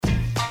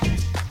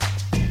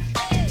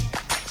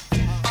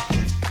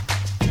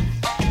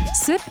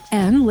Sip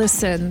and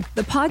Listen,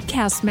 the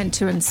podcast meant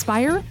to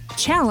inspire,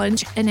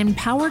 challenge, and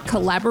empower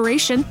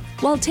collaboration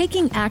while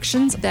taking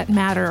actions that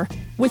matter.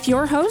 With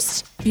your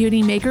hosts,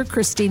 beauty maker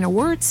Christina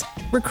Wirtz,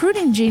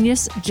 recruiting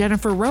genius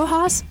Jennifer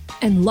Rojas,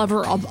 and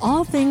lover of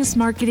all things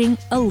marketing,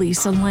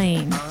 Elisa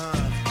Lane.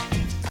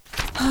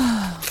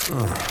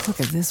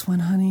 Look at this one,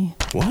 honey.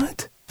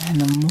 What?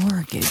 And the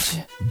mortgage.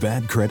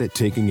 Bad credit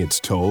taking its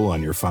toll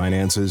on your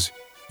finances,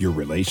 your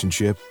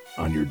relationship,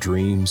 on your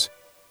dreams?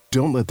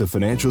 Don't let the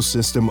financial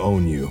system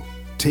own you.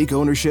 Take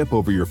ownership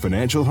over your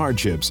financial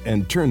hardships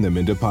and turn them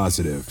into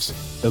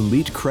positives.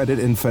 Elite Credit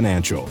and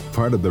Financial,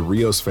 part of the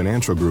Rios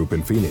Financial Group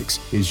in Phoenix,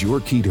 is your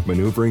key to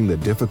maneuvering the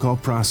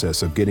difficult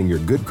process of getting your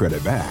good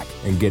credit back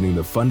and getting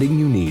the funding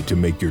you need to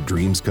make your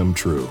dreams come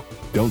true.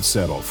 Don't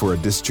settle for a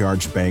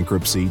discharged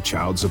bankruptcy,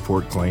 child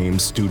support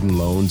claims, student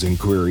loans,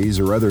 inquiries,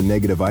 or other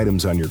negative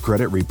items on your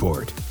credit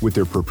report. With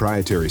their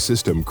proprietary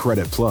system,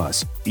 Credit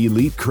Plus,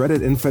 Elite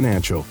Credit and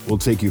Financial will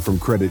take you from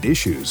credit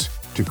issues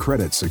to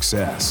credit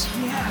success.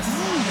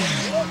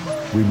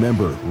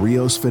 Remember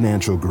Rios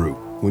Financial Group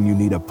when you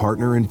need a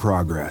partner in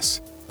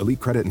progress. Elite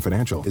Credit and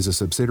Financial is a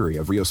subsidiary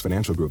of Rios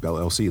Financial Group,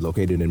 LLC,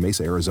 located in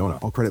Mesa, Arizona.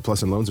 All Credit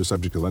Plus and loans are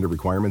subject to lender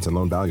requirements, and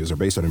loan values are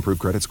based on improved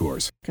credit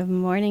scores. Good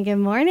morning. Good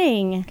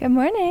morning. Good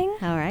morning.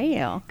 How are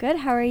you? Good.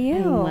 How are you?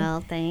 I'm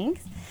well,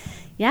 thanks.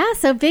 Yeah,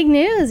 so big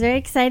news. Very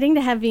exciting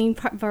to have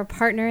we're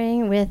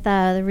partnering with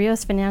the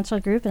Rios Financial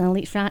Group and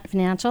Elite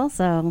Financial.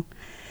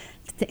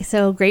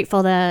 So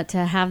grateful to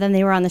have them.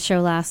 They were on the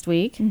show last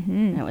week.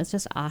 Mm-hmm. It was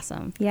just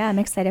awesome. Yeah, I'm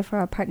excited for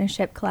our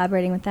partnership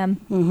collaborating with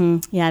them.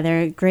 Mm-hmm. Yeah,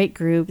 they're a great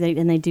group,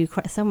 and they do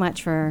so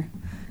much for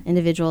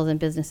individuals and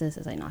businesses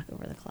as I knock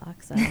over the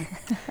clock. So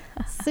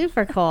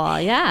super cool.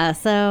 Yeah.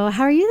 So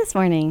how are you this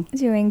morning?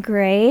 Doing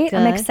great. Good.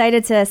 I'm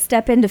excited to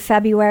step into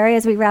February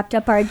as we wrapped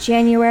up our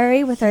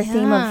January with our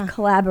theme of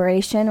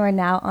collaboration. We're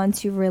now on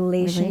to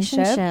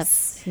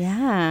relationships.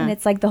 Yeah. And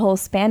it's like the whole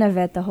span of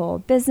it, the whole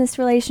business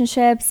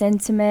relationships,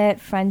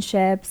 intimate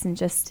friendships, and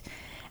just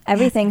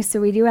everything. Yes. So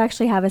we do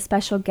actually have a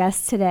special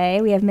guest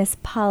today. We have Miss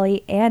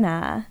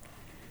Pollyanna.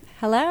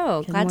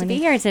 Hello. Good Glad morning. to be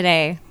here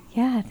today.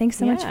 Yeah, thanks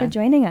so much for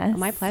joining us. Oh,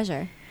 my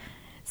pleasure.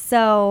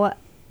 So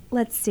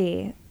let's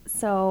see.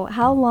 So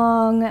how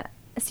long...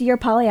 So you're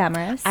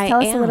polyamorous.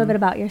 Tell us a little bit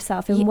about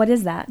yourself and what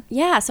is that?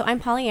 Yeah, so I'm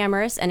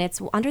polyamorous, and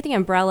it's under the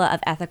umbrella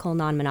of ethical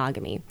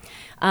non-monogamy.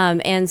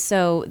 And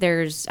so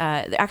there's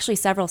actually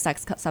several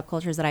sex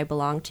subcultures that I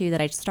belong to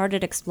that I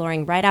started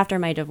exploring right after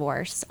my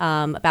divorce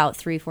about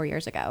 3-4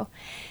 years ago.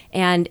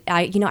 And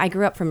I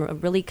grew up from a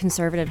really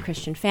conservative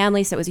Christian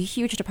family, so it was a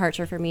huge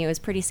departure for me. It was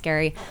pretty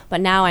scary,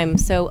 but now I'm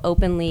so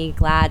openly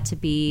glad to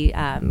be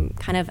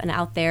kind of an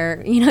out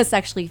there,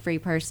 sexually free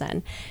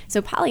person.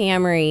 So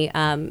polyamory,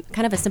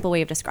 kind of a simple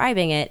way of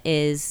describing it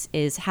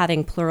is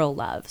having plural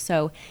love.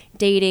 So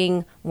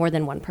dating more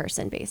than one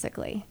person,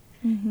 basically.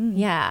 Mm-hmm.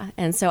 Yeah,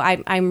 and so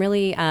I'm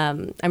really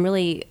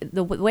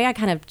the way I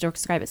kind of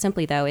describe it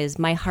simply though is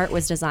my heart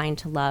was designed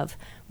to love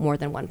more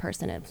than one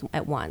person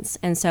at once.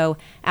 And so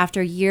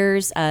after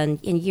years and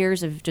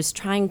years of just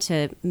trying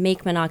to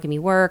make monogamy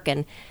work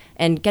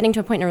and getting to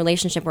a point in a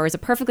relationship where it was a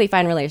perfectly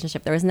fine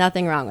relationship, there was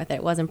nothing wrong with it,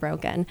 it wasn't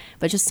broken,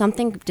 but just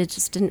something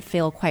just didn't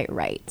feel quite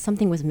right.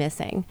 Something was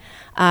missing.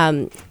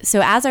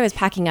 So as I was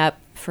packing up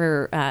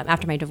for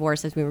after my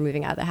divorce, as we were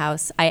moving out of the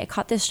house, I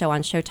caught this show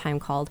on Showtime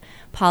called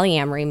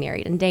Polyamory,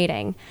 Married and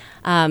Dating,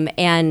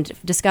 and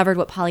discovered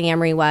what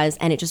polyamory was,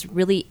 and it just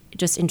really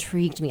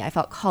intrigued me. I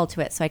felt called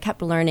to it, so I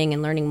kept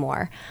learning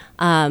more,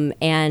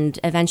 and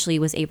eventually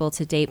was able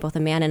to date both a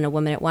man and a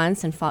woman at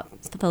once and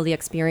fulfill the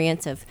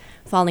experience of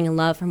falling in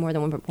love for more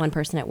than one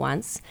person at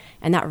once,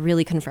 and that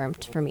really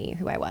confirmed for me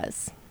who I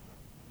was.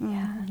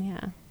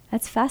 Yeah.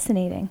 That's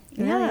fascinating.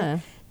 Yeah.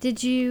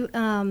 Did you...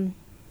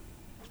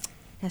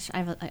 Gosh,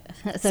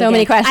 so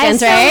many questions,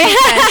 right?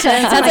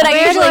 That's what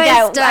I usually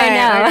get. I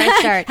know. Where do I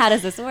start? How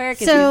does this work?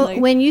 So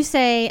when you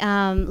say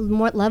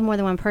love more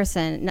than one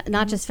person,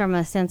 not just from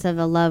a sense of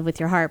a love with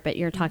your heart, but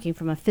you're talking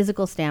from a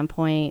physical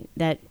standpoint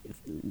that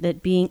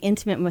being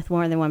intimate with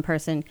more than one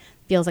person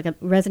feels like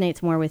it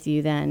resonates more with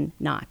you than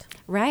not.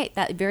 Right,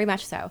 that very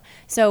much so.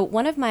 So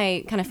one of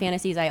my kind of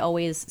fantasies I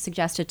always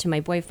suggested to my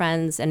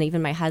boyfriends and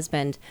even my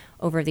husband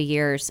over the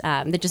years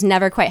that just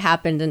never quite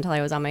happened until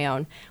I was on my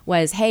own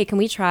was, hey, can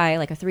we try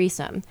like a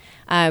threesome?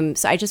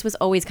 So I just was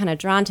always kind of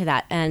drawn to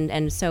that.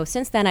 And so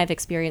since then I've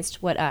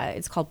experienced what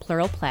it's called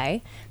plural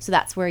play. So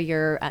that's where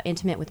you're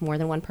intimate with more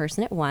than one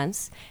person at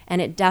once. And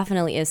it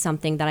definitely is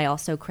something that I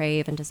also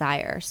crave and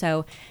desire.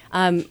 So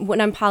when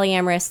I'm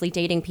polyamorously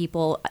dating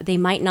people, they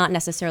might not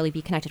necessarily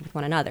be connected with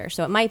one another.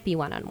 So it might be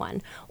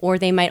one-on-one, or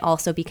they might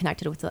also be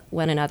connected with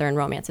one another in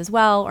romance as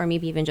well, or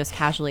maybe even just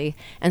casually.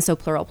 And so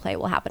plural play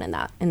will happen in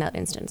that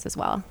instance as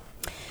well.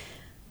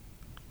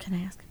 Can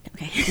I ask?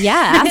 Okay.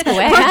 Yeah, ask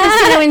away.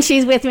 Christina, when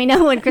she's with me,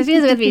 no, when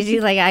Christina's with me,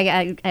 she's like,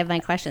 I have my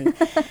questions.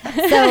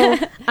 So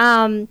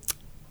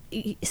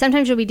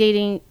sometimes you'll be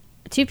dating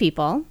two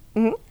people.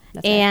 Mm-hmm.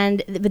 That's right.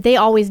 And but they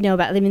always know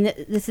about. I mean,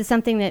 this is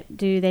something that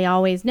do they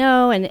always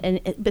know?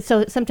 But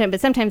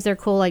sometimes they're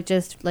cool. Like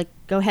just like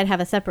go ahead, have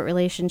a separate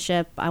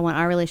relationship. I want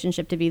our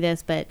relationship to be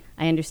this, but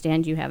I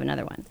understand you have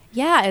another one.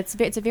 Yeah, it's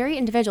a very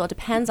individual. It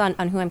depends on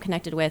who I'm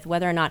connected with,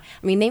 whether or not.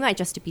 I mean, they might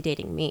just be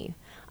dating me.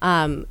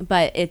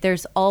 But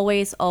there's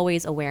always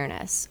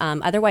awareness.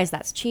 Otherwise,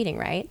 that's cheating,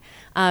 right?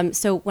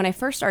 So when I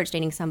first started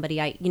dating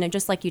somebody,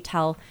 just like you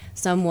tell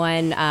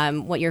someone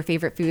what your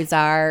favorite foods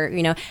are,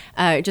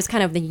 just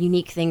kind of the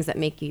unique things that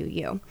make you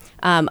you.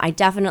 I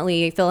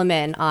definitely fill them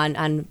in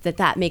on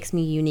that makes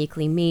me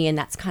uniquely me, and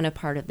that's kind of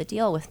part of the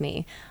deal with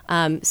me.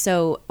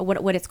 So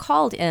what it's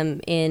called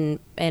in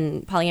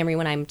polyamory,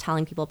 when I'm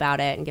telling people about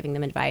it and giving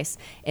them advice,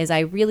 is I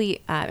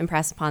really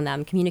impress upon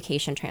them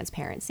communication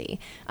transparency.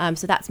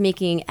 So that's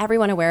making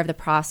everyone aware of the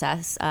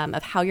process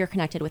of how you're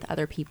connected with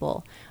other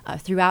people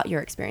throughout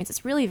your experience.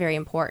 It's really very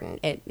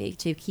important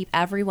to keep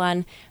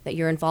everyone that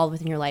you're involved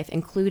with in your life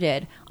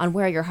included on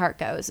where your heart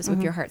goes, so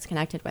if your heart's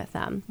connected with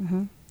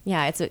them.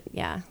 Yeah,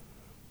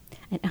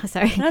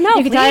 Sorry. No,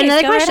 you can tell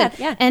another question. Right,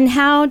 yeah. And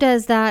how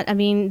does that, I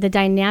mean, the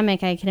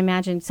dynamic, I can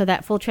imagine, so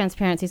that full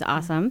transparency is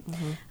awesome.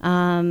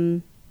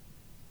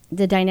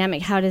 The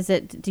dynamic, how does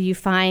it, do you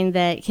find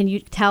that, can you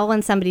tell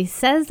when somebody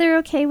says they're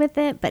okay with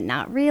it, but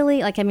not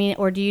really?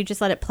 Or do you just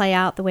let it play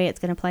out the way it's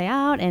going to play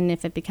out? And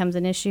if it becomes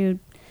an issue,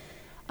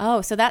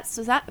 Oh, so that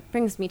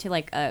brings me to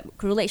like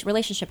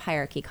relationship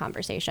hierarchy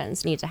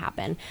conversations need to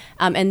happen,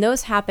 and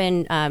those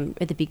happen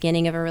at the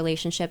beginning of a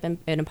relationship in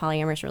a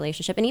polyamorous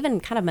relationship, and even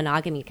kind of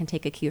monogamy can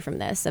take a cue from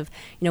this of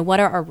what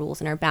are our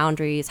rules and our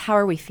boundaries, how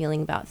are we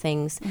feeling about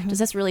things, does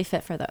this really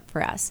fit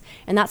for us?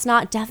 And that's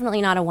definitely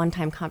not a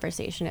one-time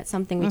conversation. It's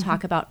something we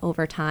talk about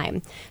over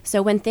time.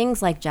 So when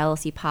things like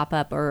jealousy pop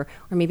up, or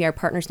maybe our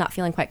partner's not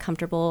feeling quite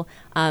comfortable,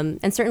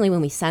 and certainly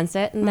when we sense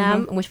it in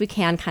them, which we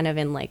can kind of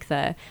in like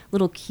the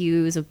little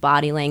cues of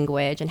body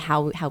language and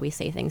how we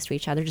say things to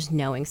each other, just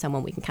knowing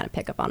someone, we can kind of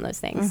pick up on those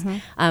things.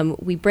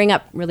 We bring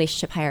up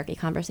relationship hierarchy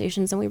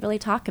conversations and we really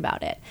talk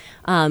about it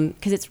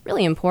because it's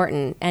really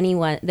important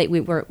that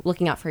we're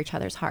looking out for each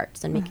other's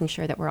hearts and making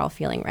sure that we're all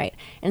feeling right.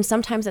 And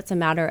sometimes it's a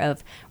matter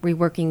of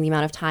reworking the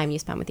amount of time you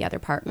spend with the other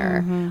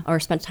partner, or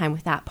spend time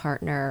with that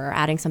partner, or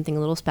adding something a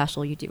little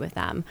special you do with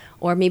them.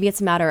 Or maybe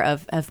it's a matter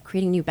of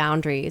creating new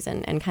boundaries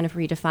and kind of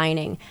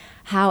redefining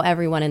how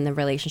everyone in the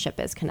relationship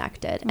is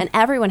connected. And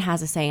everyone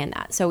has a say in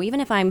that. So even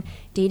if I'm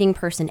dating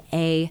person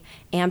A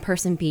and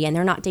person B and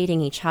they're not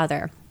dating each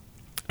other,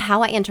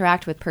 how I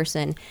interact with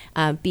person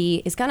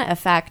B is going to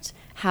affect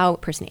how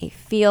person A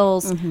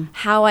feels,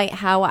 how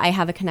I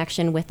have a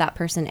connection with that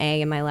person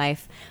A in my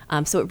life.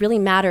 So it really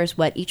matters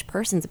what each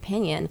person's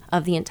opinion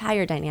of the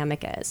entire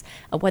dynamic is,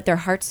 what their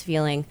heart's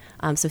feeling.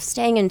 So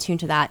staying in tune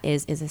to that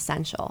is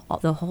essential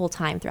the whole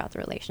time throughout the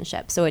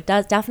relationship. So it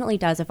definitely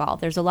does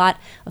evolve. There's a lot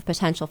of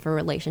potential for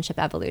relationship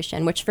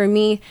evolution, which for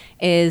me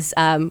is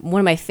one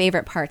of my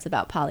favorite parts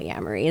about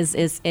polyamory.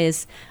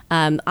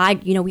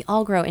 We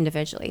all grow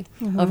individually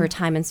over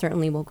time, and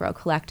certainly will grow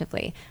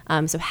collectively.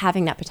 So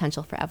having that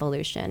potential for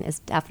evolution is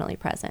definitely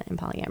present in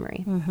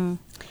polyamory.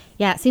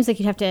 Yeah, it seems like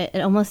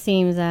it almost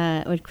seems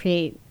would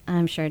create,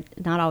 I'm sure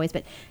not always,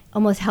 but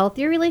almost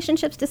healthier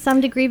relationships to some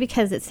degree,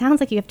 because it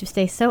sounds like you have to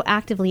stay so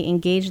actively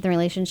engaged in the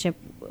relationship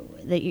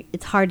that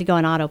it's hard to go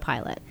on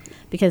autopilot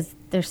because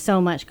there's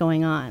so much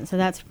going on. So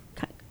that's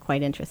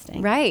quite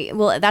interesting. Right.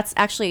 Well, that's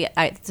actually,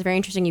 it's very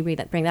interesting you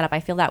bring that up. I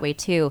feel that way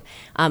too.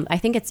 I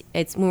think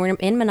it's when we're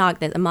in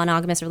a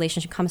monogamous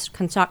relationship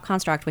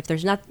construct, which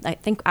there's not, I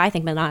think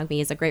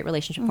monogamy is a great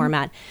relationship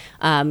format.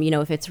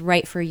 If it's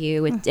right for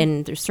you,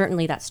 and there's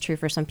certainly that's true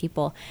for some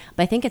people,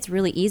 but I think it's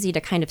really easy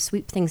to kind of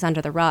sweep things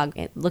under the rug,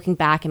 looking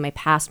back in my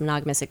past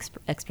monogamous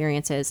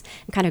experiences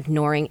and kind of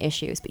ignoring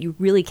issues, but you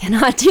really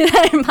cannot do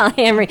that in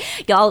polyamory.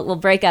 Y'all will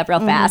break up real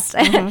fast.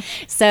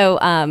 So,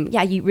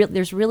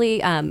 there's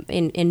really,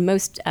 in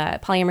most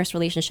polyamorous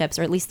relationships,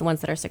 or at least the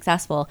ones that are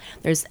successful,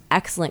 there's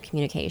excellent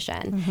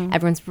communication.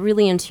 Everyone's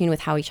really in tune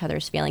with how each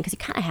other's feeling, because you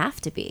kind of have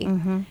to be.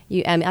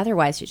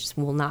 Otherwise, you just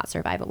will not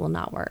survive. It will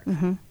not work.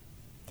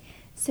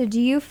 So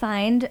do you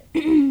find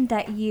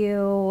that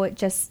you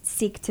just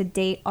seek to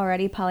date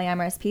already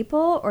polyamorous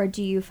people, or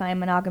do you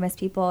find monogamous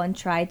people and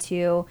try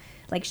to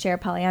share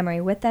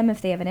polyamory with them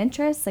if they have an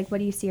interest? What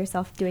do you see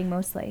yourself doing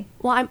mostly?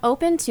 Well, I'm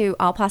open to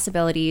all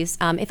possibilities.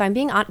 If I'm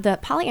being honest, the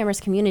polyamorous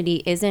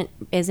community isn't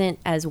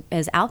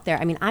as out there.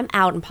 I mean, I'm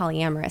out and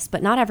polyamorous,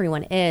 but not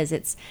everyone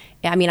is.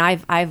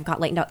 I've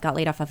got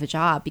laid off of a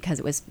job because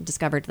it was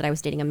discovered that I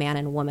was dating a man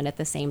and a woman at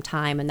the same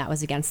time, and that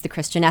was against the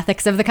Christian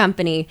ethics of the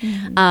company.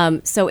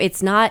 So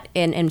it's not,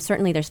 and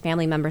certainly there's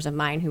family members of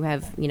mine who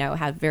have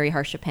very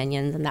harsh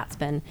opinions, and that's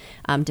been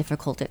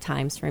difficult at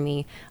times for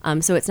me.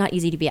 So it's not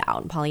easy to be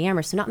out and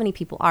polyamorous. So not many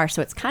people are.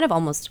 So it's kind of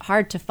almost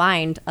hard to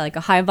find a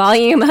high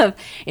volume of.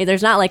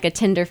 There's not a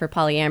Tinder for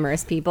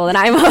polyamorous people that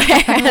I'm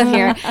aware of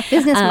here.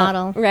 Business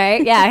model,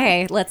 right? Yeah.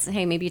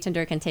 Hey, maybe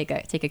Tinder can take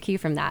a cue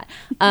from that.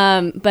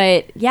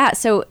 But yeah,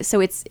 so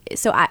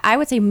I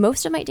would say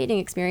most of my dating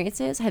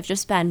experiences have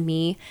just been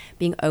me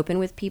being open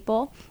with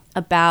people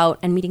about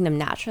and meeting them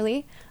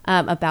naturally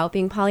about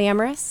being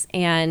polyamorous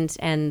and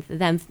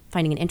them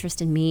finding an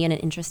interest in me and an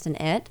interest in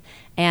it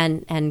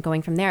and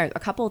going from there. A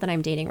couple that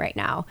I'm dating right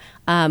now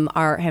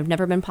have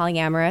never been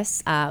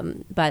polyamorous,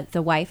 but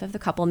the wife of the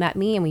couple met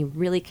me and we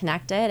really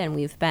connected, and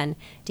we've been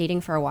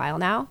dating for a while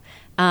now.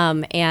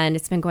 And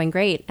it's been going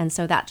great. And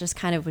so that just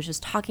kind of was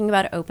just talking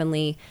about it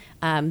openly,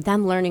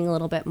 them learning a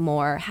little bit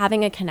more,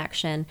 having a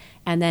connection,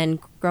 and then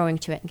growing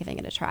to it and giving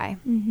it a try.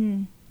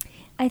 Mm-hmm.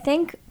 I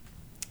think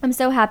I'm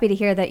so happy to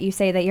hear that you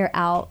say that you're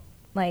out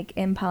like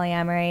in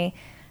polyamory,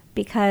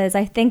 because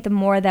I think the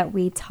more that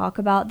we talk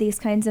about these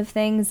kinds of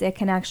things, it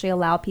can actually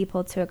allow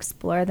people to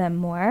explore them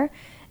more.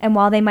 And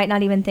while they might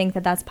not even think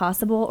that that's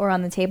possible or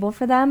on the table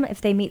for them,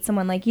 if they meet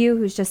someone like you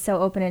who's just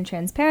so open and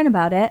transparent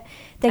about it,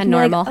 they and can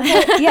normal. be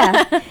like, okay,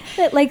 yeah,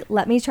 like,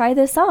 let me try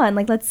this on.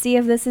 Like, let's see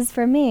if this is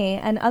for me.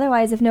 And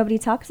otherwise, if nobody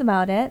talks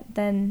about it,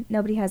 then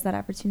nobody has that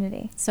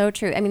opportunity. So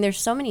true. I mean, there's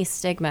so many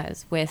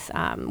stigmas with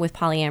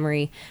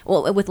polyamory.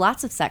 Well, with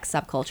lots of sex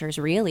subcultures,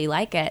 really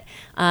like it,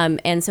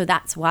 and so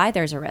that's why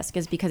there's a risk,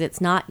 is because it's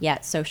not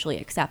yet socially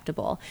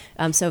acceptable.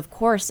 So of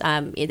course,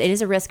 it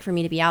is a risk for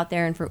me to be out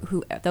there, and for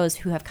those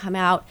who have come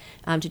out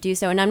to do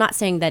so. And I'm not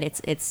saying that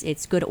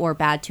it's good or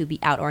bad to be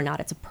out or not.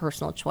 It's a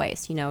personal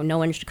choice. You know, no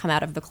one should come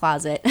out of the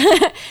closet,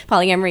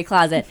 polyamory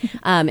closet,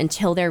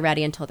 until they're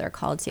ready, until they're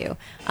called to.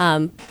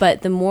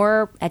 But the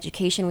more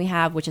education we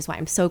have, which is why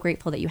I'm so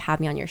grateful that you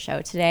have me on your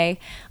show today,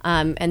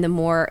 and the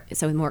more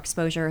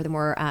exposure, the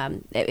more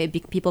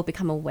people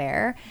become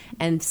aware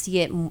and see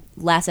it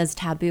less as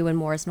taboo and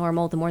more as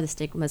normal, the more the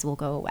stigmas will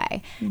go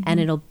away, and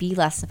it'll be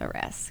less of a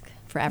risk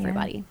for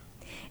everybody. Yeah.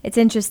 It's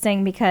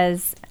interesting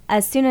because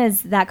as soon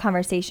as that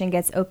conversation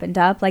gets opened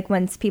up, like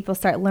once people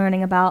start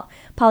learning about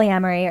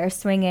polyamory or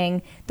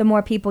swinging, the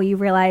more people you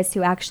realize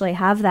who actually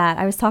have that.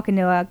 I was talking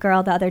to a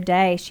girl the other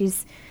day.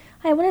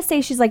 I want to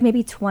say she's like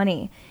maybe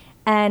 20.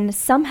 And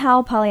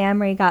somehow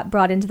polyamory got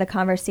brought into the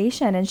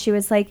conversation. And she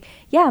was like,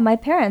 yeah, my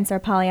parents are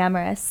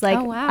polyamorous. Like,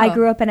 oh, wow. I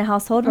grew up in a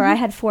household where I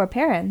had 4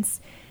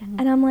 parents.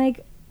 And I'm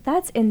like,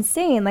 that's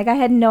insane. Like, I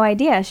had no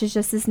idea. She's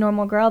just this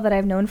normal girl that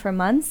I've known for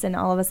months, and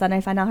all of a sudden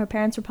I find out her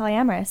parents were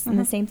polyamorous. And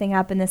the same thing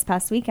happened this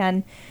past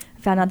weekend.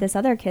 I found out this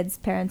other kid's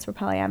parents were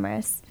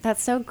polyamorous.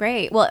 That's so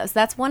great. Well,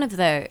 that's one of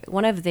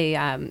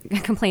the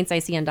complaints I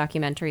see in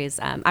documentaries.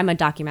 I'm a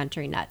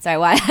documentary nut,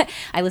 so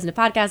I listen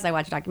to podcasts, I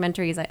watch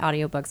documentaries,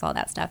 audiobooks, all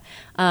that stuff.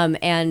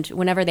 And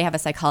whenever they have a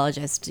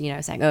psychologist,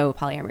 saying, "Oh,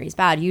 polyamory is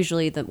bad,"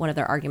 usually one of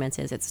their arguments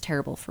is it's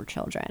terrible for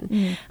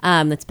children.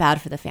 It's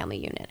bad for the family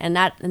unit, and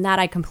that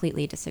I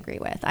completely disagree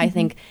with. I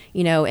think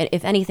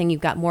if anything,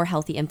 you've got more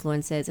healthy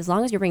influences as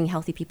long as you're bringing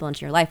healthy people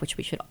into your life, which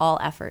we should all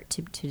effort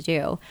to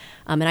do.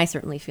 And I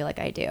certainly feel like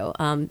I do.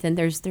 Then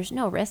there's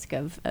no risk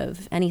of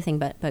anything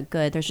but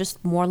good. There's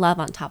just more love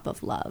on top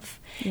of love.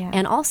 Yeah.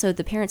 And also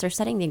the parents are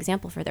setting the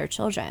example for their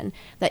children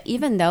that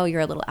even though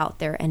you're a little out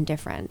there and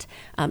different,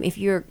 if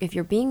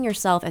you're being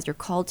yourself as you're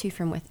called to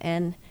from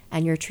within,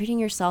 and you're treating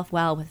yourself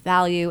well with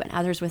value and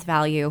others with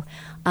value,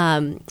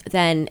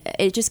 then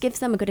it just gives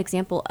them a good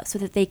example so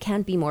that they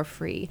can be more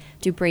free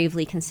to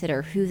bravely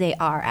consider who they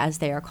are as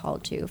they are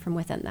called to from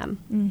within them.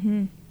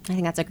 Mm-hmm. I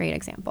think that's a great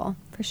example.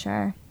 For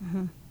sure.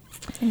 Mm-hmm.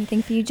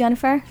 Anything for you,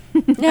 Jennifer?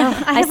 No,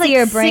 I see like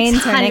your brain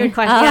turning.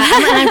 Questions.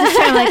 Yeah, and I'm just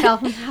trying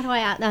to how do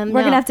I?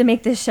 We're gonna have to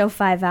make this show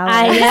 5 hours.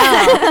 I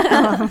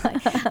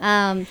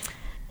know.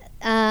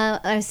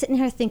 I was sitting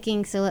here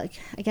thinking. So,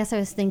 I guess I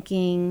was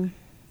thinking.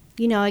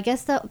 I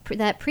guess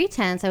that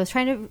pretense. I was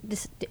trying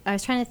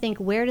to think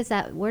where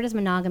does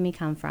monogamy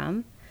come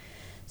from?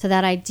 So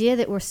that idea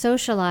that we're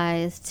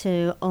socialized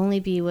to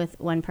only be with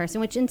one person,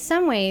 which in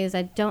some ways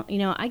it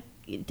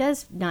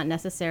does not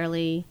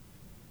necessarily.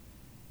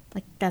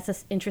 Like, that's an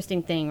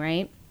interesting thing,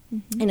 right?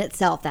 Mm-hmm. In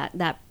itself,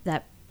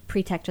 that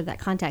pretext or that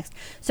context.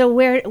 So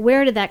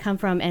where did that come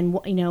from, and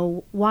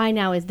why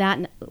is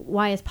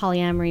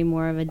polyamory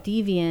more of a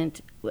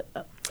deviant?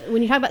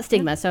 When you talk about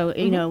stigma, so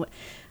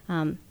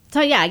so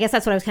yeah, I guess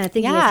that's what I was kind of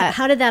thinking. Yeah. Is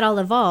how did that all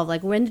evolve?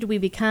 Like, when did we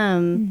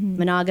become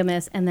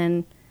monogamous, and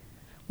then?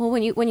 Well,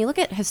 when you look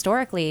at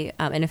historically,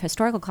 in a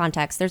historical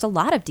context, there's a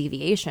lot of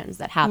deviations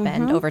that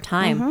happened over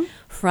time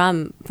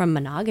from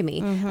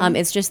monogamy.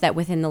 It's just that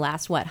within the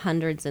last,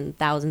 hundreds and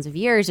thousands of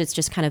years, it's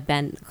just kind of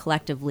been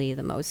collectively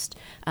the most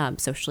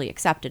socially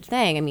accepted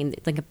thing. I mean,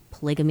 think of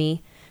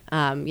polygamy.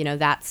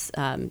 That's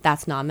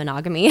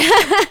non-monogamy,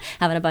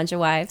 having a bunch of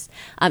wives.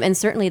 And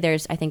certainly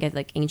there's, I think, of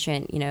like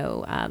ancient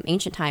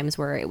ancient times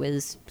where it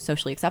was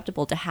socially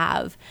acceptable to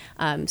have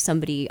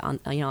somebody on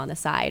the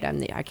side.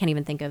 I can't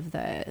even think of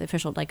the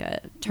official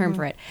a term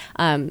for it.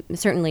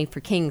 Certainly for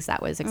kings,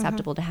 that was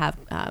acceptable to have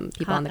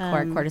people on the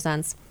court,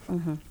 courtesans.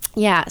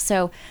 Yeah,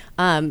 so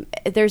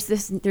there's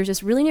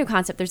this really new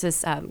concept. There's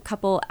this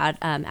couple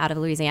out of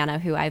Louisiana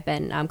who I'm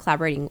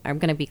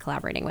going to be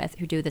collaborating with,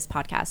 who do this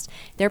podcast.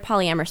 They're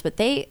polyamorous, but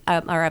they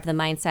are of the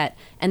mindset,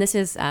 and this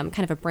is kind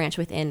of a branch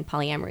within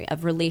polyamory,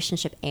 of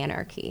relationship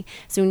anarchy.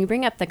 So when you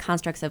bring up the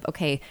constructs of,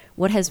 okay,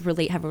 what have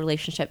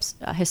relationships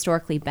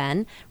historically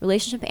been?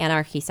 Relationship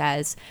anarchy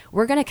says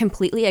we're going to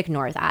completely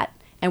ignore that,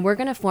 and we're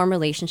going to form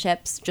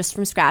relationships just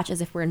from scratch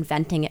as if we're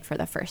inventing it for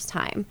the first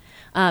time.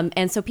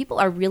 And so people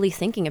are really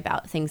thinking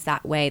about things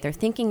that way. They're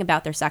thinking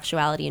about their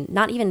sexuality and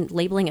not even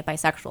labeling it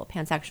bisexual,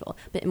 pansexual,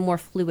 but in more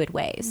fluid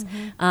ways.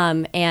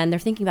 And they're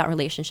thinking about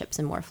relationships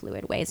in more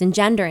fluid ways and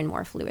gender in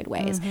more fluid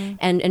ways.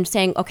 And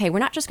saying, okay, we're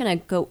not just going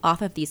to go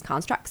off of these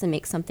constructs and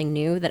make something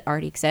new that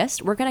already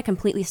exists. We're going to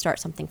completely start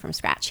something from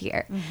scratch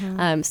here.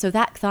 So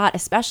that thought,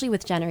 especially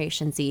with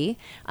Generation Z,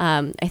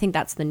 I think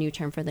that's the new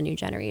term for the new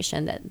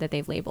generation that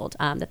they've labeled,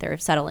 that they're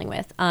settling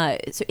with.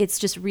 So it's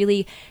just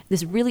really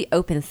this really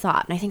open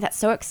thought. And I think that's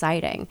so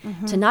exciting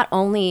to not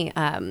only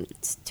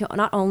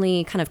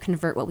kind of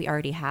convert what we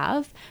already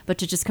have, but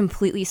to just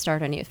completely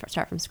start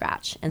from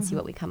scratch and see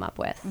what we come up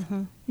with.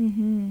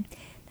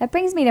 That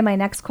brings me to my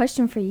next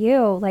question for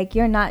you. Like,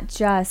 you're not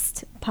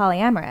just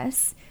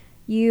polyamorous.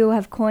 You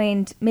have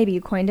coined, maybe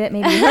you coined it,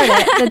 maybe you heard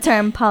it, the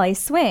term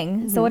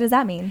polyswing. So what does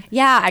that mean?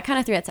 Yeah, I kind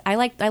of threw it. I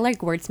like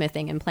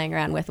wordsmithing and playing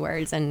around with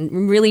words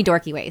in really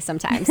dorky ways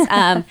sometimes.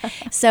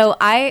 So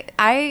I'm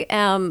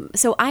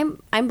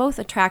both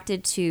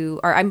attracted to,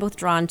 or I'm both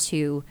drawn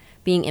to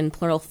being in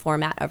plural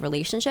format of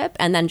relationship,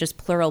 and then just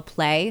plural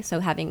play,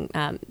 so having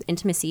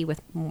intimacy with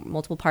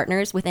multiple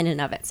partners within and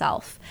of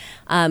itself.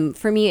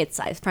 For me, it's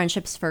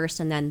friendships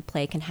first, and then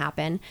play can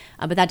happen,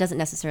 but that doesn't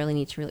necessarily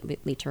need to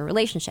lead to a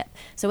relationship.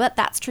 So what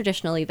that's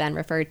traditionally been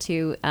referred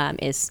to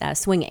is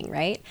swinging,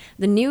 right?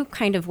 The new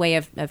kind of way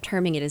of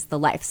terming it is the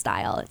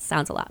lifestyle. It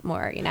sounds a lot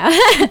more,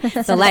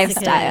 it's a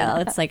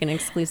lifestyle. It's like an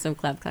exclusive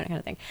club kind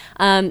of thing.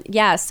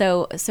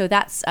 So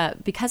that's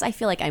because I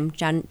feel like I'm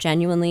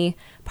genuinely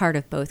part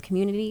of both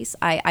communities.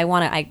 I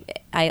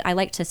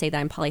like to say that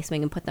I'm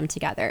polyswing and put them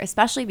together,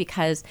 especially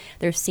because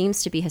there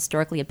seems to be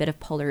historically a bit of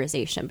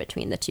polarization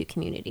between the two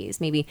communities,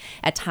 maybe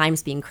at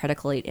times being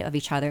critical of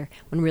each other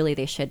when really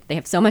they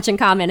have so much in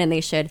common, and they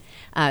should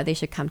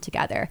come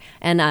together.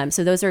 And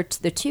so those are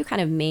the two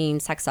kind of main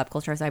sex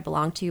subcultures I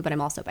belong to, but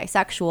I'm also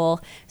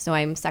bisexual, so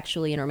I'm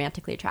sexually and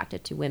romantically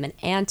attracted to women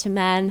and to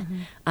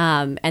men,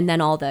 and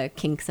then all the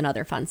kinks and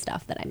other fun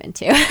stuff that I'm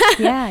into.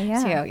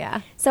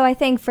 Yeah. So I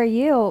think for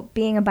you,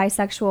 being a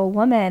bisexual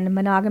woman,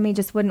 monogamy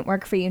just wouldn't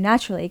work for you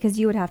naturally, because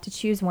you would have to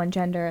choose one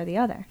gender or the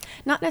other.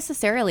 Not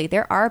necessarily.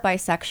 There are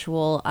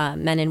bisexual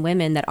men and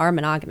women that are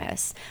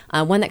monogamous.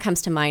 One that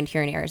comes to mind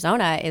here in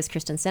Arizona is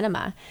Kristen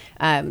Sinema,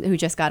 who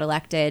just got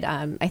elected.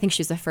 I think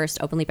she's the first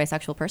openly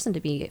bisexual person to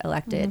be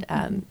elected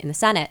in the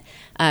Senate.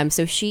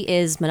 So she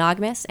is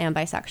monogamous and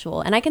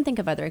bisexual. And I can think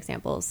of other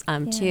examples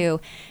too.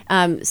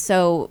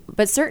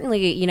 But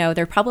certainly,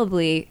 there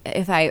probably,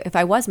 if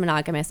I was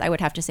monogamous, I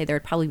would have to say there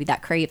would probably be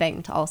that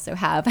craving to also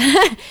have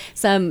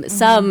some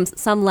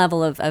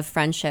level of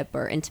friendship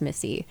or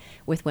intimacy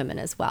with women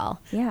as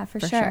well. Yeah, for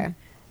sure.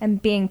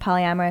 And being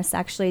polyamorous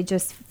actually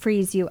just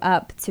frees you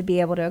up to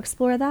be able to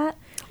explore that,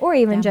 or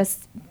even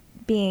just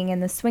being in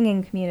the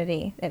swinging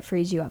community, it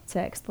frees you up to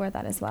explore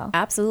that as well.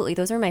 Absolutely.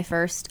 Those are my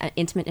first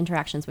intimate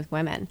interactions with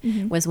women,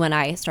 was when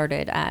I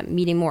started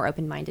meeting more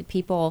open-minded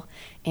people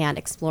and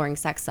exploring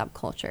sex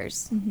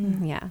subcultures.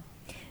 Yeah.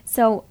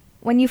 So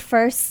when you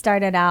first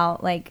started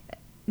out, like,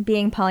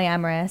 being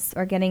polyamorous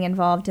or getting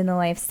involved in the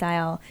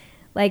lifestyle,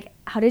 like,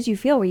 how did you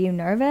feel? Were you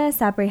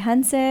nervous,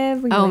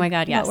 apprehensive? Oh my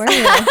God, yes. What were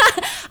you?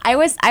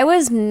 I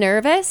was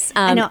nervous.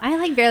 I know.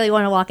 I barely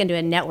want to walk into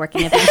a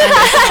networking event by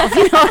myself.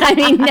 You know what I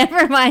mean?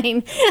 Never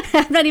mind.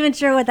 I'm not even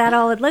sure what that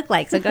all would look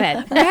like. So go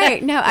ahead.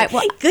 Right. No.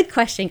 Good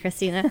question,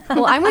 Christina.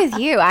 Well, I'm with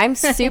you. I'm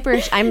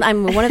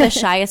one of the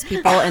shyest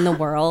people in the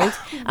world.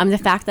 The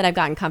fact that I've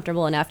gotten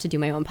comfortable enough to do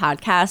my own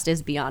podcast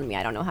is beyond me.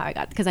 I don't know how I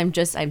got, because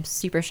I'm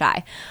super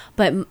shy.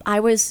 But I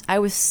was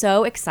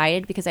so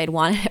excited because I'd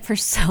wanted it for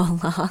so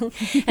long.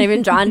 And I've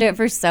been drawn to it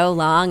for so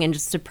long and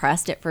just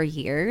suppressed it for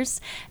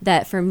years,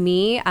 that for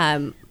me,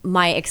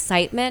 my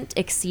excitement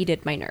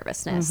exceeded my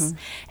nervousness,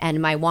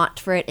 and my want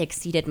for it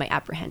exceeded my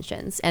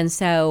apprehensions. And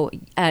so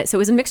it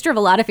was a mixture of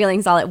a lot of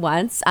feelings all at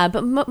once.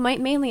 But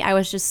mainly, I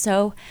was just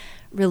so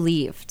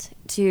relieved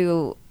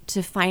to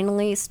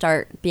finally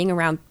start being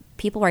around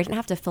people where I didn't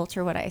have to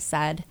filter what I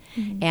said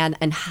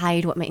and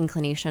hide what my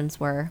inclinations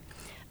were.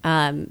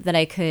 That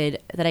I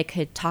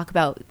could talk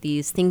about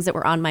these things that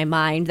were on my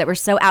mind that were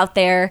so out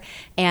there,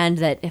 and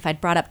that if I'd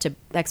brought up to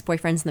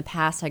ex-boyfriends in the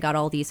past, I got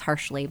all these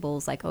harsh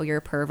labels like, oh, you're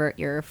a pervert,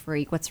 you're a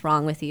freak, what's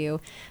wrong with you?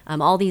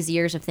 All these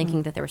years of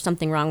thinking that there was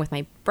something wrong with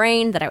my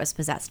brain, that I was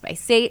possessed by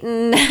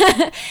Satan,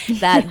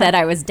 that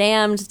I was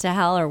damned to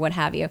hell or what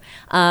have you,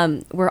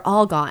 were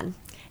all gone.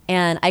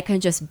 And I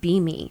could just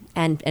be me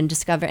and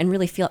discover and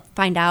really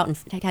find out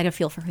and kind of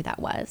feel for who that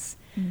was.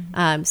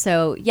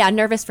 So yeah,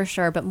 nervous for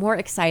sure, but more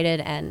excited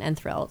and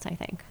thrilled, I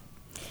think.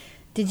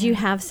 Did you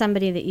have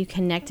somebody that you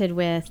connected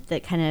with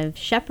that kind of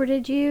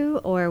shepherded you,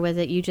 or was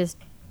it you just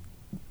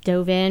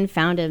dove in,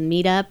 found a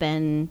meetup,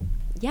 and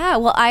Yeah,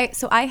 well, I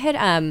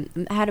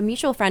had a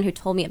mutual friend who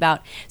told me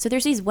about, so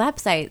there's these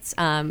websites.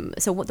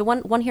 So the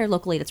one here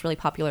locally that's really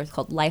popular is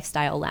called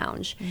Lifestyle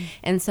Lounge.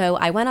 And so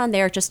I went on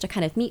there just to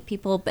kind of meet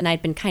people, and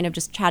I'd been kind of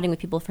just chatting with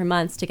people for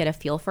months to get a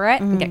feel for it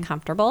and get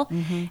comfortable.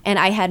 And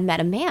I had met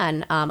a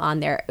man on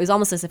there. It was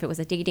almost as if it was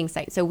a dating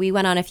site. So we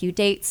went on a few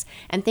dates,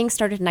 and things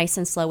started nice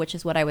and slow, which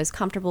is what I was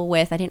comfortable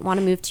with. I didn't want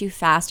to move too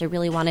fast. I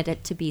really wanted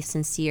it to be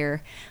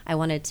sincere. I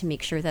wanted to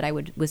make sure that I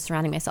was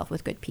surrounding myself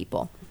with good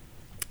people.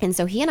 And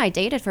so he and I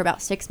dated for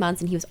about 6 months,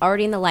 and he was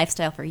already in the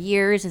lifestyle for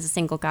years as a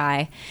single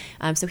guy.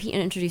 So he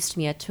introduced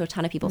me to a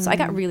ton of people. So I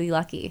got really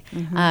lucky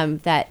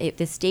that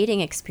this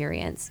dating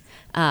experience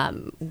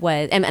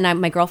was,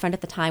 and my girlfriend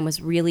at the time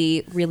was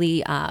really,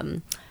 really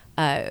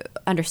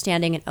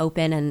understanding and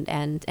open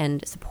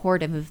and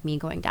supportive of me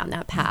going down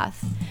that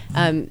path.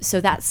 So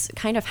that's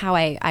kind of how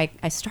I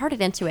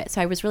started into it.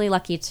 So I was really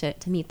lucky to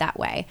meet that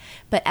way.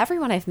 But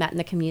everyone I've met in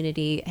the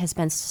community has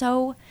been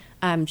so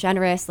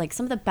generous, like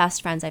some of the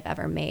best friends I've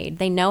ever made.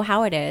 They know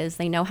how it is.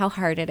 They know how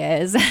hard it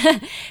is.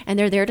 And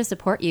they're there to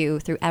support you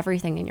through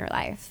everything in your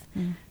life.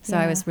 So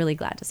I was really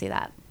glad to see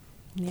that.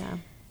 Yeah.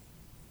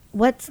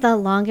 What's the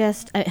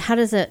longest, how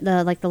does it,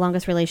 the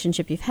longest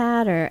relationship you've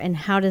had, and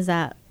how does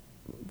that,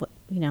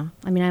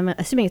 I mean, I'm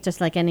assuming it's just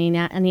like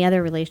any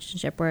other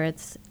relationship where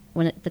it's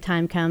when the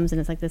time comes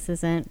and it's like, this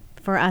isn't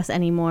for us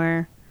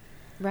anymore.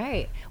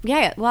 Right.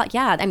 Yeah. Well,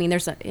 yeah. I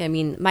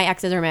mean, my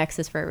exes are my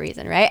exes for a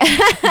reason, right?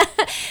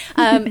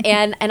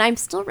 And I'm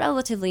still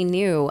relatively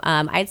new.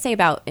 I'd say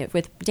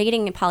with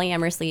dating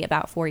polyamorously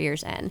about 4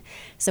 years in.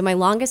 So my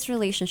longest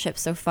relationship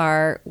so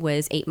far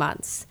was 8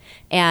 months,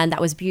 and that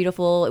was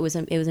beautiful. It was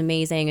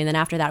amazing. And then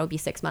after that would be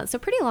 6 months. So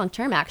pretty long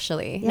term,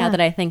 actually. Yeah. Now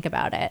that I think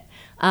about it.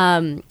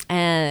 And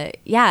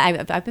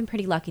yeah, I've been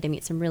pretty lucky to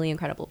meet some really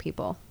incredible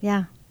people.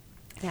 Yeah.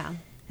 Yeah.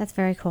 That's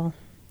very cool.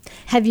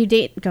 Have you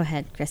Go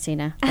ahead,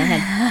 Christina. Go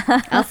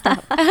ahead. I'll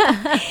stop.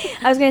 I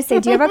was going to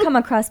say, do you ever come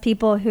across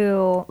people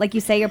who, like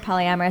you say, you're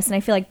polyamorous, and I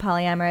feel like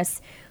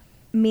polyamorous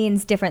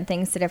means different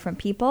things to different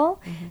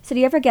people. So do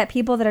you ever get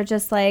people that are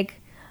just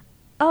like,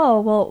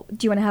 oh, well,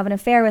 do you want to have an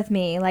affair with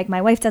me? Like,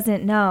 my wife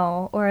doesn't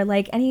know, or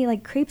like any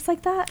like creeps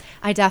like that?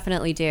 I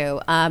definitely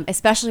do,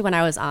 especially when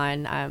I was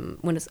on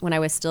when I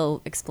was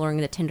still exploring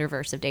the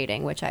Tinderverse of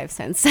dating, which I've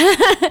since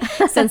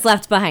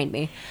left behind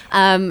me.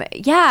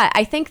 Yeah,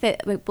 I think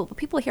that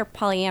people hear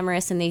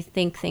polyamorous and they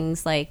think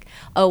things like,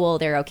 oh, well,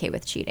 they're okay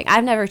with cheating.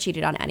 I've never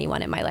cheated on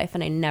anyone in my life,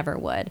 and I never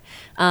would.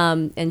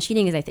 And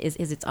cheating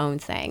is its own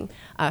thing,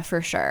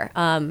 for sure.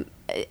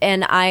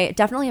 And I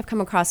definitely have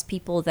come across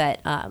people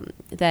that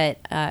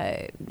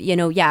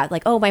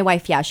like, oh, my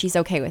wife, yeah, she's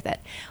okay with it.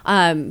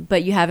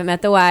 But you haven't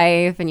met the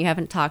wife and you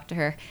haven't talked to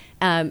her.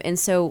 And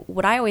so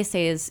what I always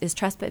say is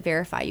trust but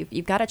verify.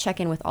 You've got to check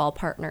in with all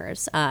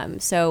partners.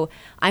 So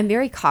I'm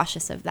very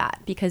cautious of that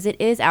because it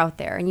is out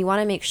there, and you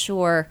want to make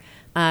sure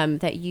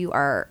that you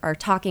are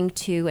talking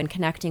to and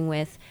connecting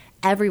with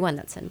everyone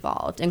that's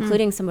involved,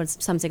 including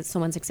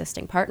someone's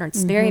existing partner.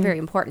 It's very, very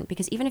important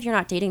because even if you're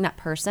not dating that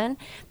person,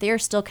 they are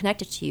still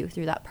connected to you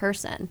through that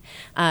person.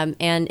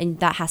 And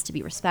that has to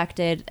be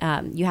respected.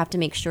 You have to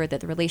make sure that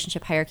the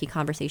relationship hierarchy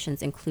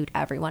conversations include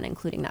everyone,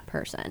 including that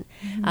person.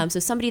 So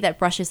somebody that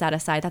brushes that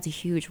aside, that's a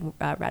huge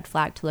red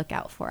flag to look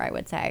out for, I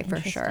would say, for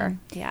sure.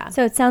 Yeah.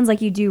 So it sounds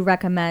like you do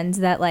recommend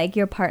that like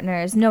your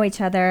partners know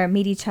each other,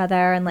 meet each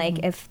other, and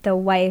like if the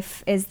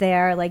wife is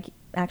there, like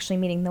actually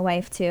meeting the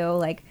wife too,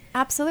 like.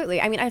 Absolutely.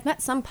 I mean, I've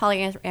met some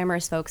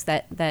polyamorous folks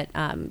that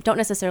don't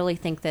necessarily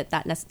think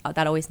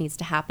that always needs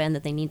to happen,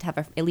 that they need to have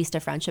at least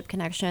a friendship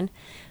connection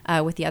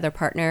with the other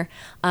partner.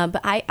 But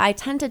I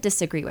tend to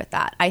disagree with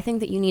that. I think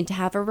that you need to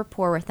have a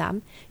rapport with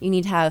them. You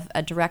need to have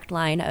a direct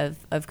line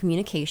of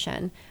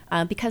communication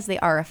because they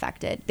are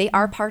affected. They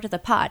are part of the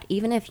pod,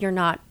 even if you're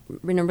not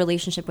in a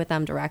relationship with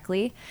them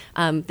directly,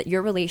 that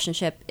your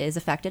relationship is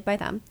affected by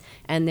them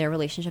and their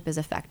relationship is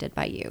affected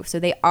by you. So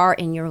they are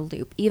in your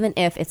loop, even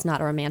if it's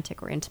not a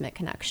romantic or intimate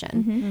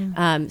connection.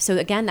 So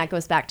again, that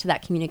goes back to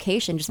that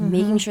communication, just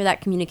making sure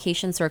that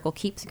communication circle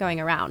keeps going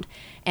around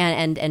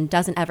and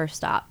doesn't ever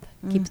stop,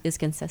 is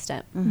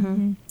consistent.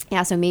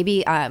 Yeah, so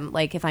maybe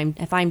like if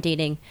I'm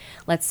dating,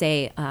 let's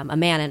say a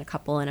man and a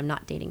couple, and I'm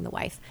not dating the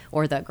wife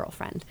or the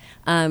girlfriend,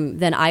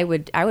 then I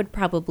would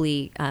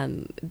probably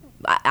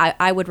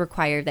I would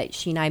require that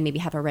she and I maybe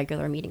have a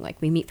regular meeting, like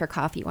we meet for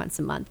coffee once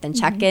a month and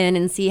check in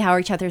and see how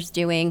each other's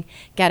doing,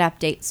 get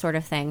updates, sort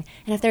of thing.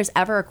 And if there's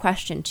ever a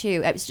question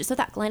too, it's just so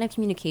that line of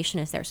communication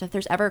is there. So if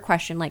there's ever a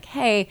question like,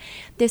 hey,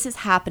 this is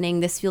happening,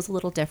 this feels a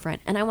little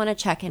different, and I want to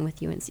check in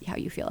with you and see how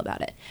you feel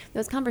about it.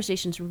 Those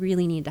conversations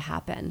really need to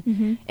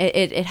happen.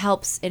 It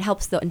helps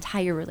the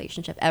entire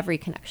relationship, every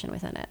connection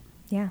within it.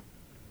 Yeah.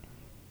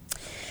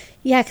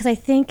 Yeah, because I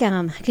think,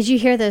 because you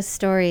hear those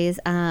stories,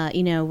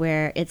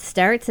 where it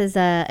starts as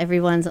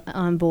everyone's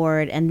on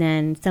board, and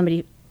then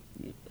somebody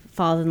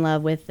falls in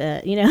love with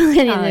and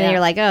then you're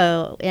like,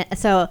 oh.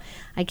 So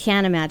I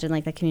can't imagine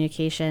like the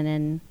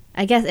communication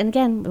I guess, and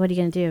again, what are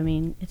you going to do? I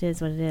mean, it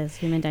is what it is,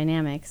 human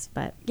dynamics,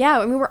 but. Yeah,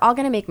 I mean, we're all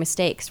going to make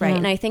mistakes, right? Yeah.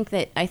 And I think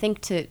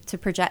to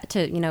project,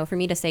 for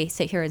me to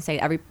sit here and say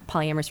every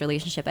polyamorous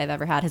relationship I've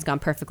ever had has gone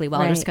perfectly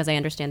well, Right. just because I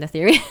understand the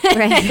theory,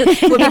 Right.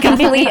 would be a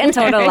complete and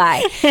total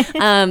lie.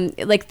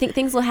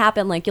 Things will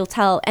happen, like you'll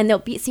tell, and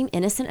they'll seem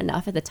innocent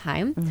enough at the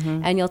time,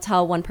 and you'll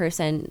tell one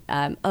person,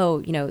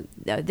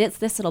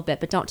 this little bit,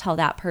 but don't tell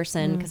that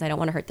person because I don't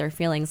want to hurt their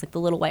feelings, like the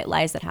little white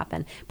lies that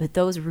happen. But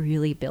those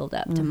really build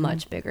up to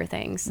much bigger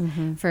things.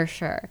 For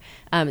sure.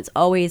 It's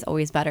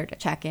always better to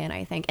check in,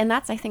 I think. And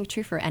that's, I think,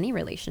 true for any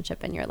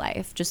relationship in your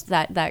life. Just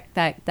that.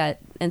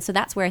 And so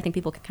that's where I think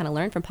people can kind of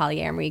learn from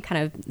polyamory.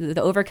 Kind of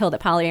the overkill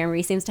that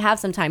polyamory seems to have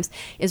sometimes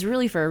is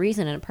really for a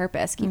reason and a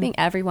purpose. Keeping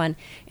everyone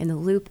in the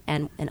loop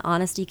and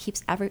honesty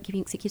keeps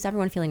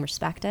everyone feeling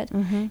respected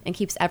and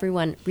keeps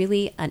everyone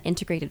really an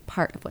integrated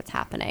part of what's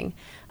happening.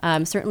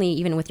 Certainly,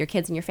 even with your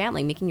kids and your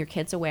family, making your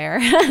kids aware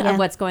of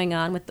what's going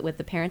on with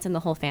the parents and the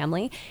whole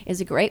family is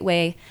a great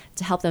way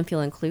to help them feel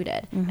included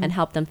and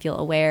help them feel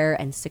aware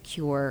and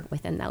secure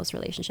within those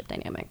relationship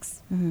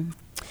dynamics.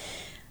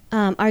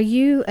 Are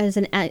you, as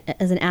an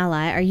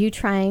ally, are you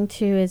trying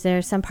to, is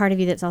there some part of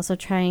you that's also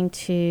trying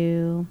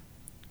to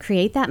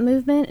create that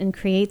movement and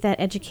create that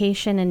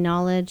education and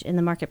knowledge in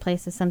the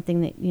marketplace is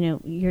something that,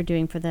 you're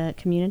doing for the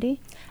community?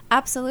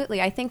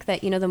 Absolutely. I think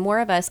that, the more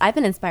of us, I've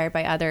been inspired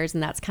by others,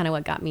 and that's kind of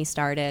what got me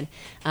started,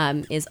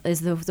 is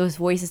those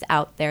voices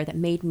out there that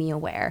made me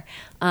aware.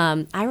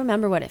 I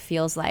remember what it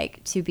feels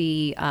like to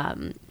be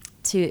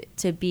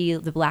to be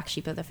the black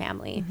sheep of the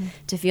family,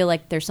 to feel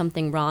like there's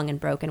something wrong and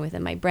broken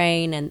within my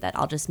brain, and that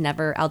I'll just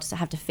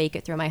have to fake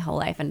it through my whole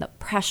life, and the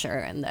pressure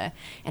and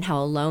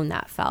how alone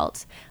that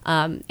felt.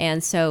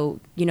 And so,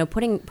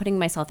 putting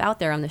myself out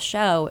there on the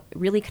show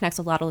really connects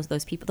a lot of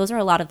those people. Those are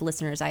a lot of the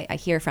listeners I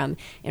hear from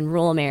in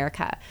rural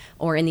America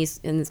or in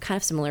these kind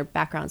of similar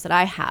backgrounds that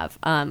I have.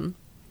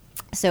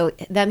 So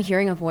them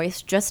hearing a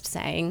voice just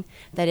saying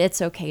that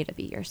it's okay to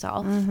be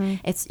yourself,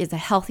 it's a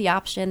healthy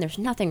option, there's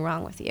nothing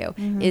wrong with you,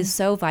 is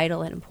so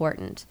vital and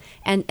important.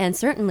 And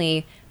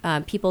certainly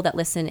people that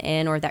listen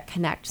in or that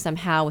connect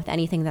somehow with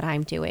anything that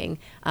I'm doing,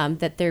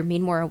 that they're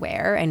made more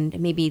aware, and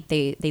maybe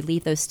they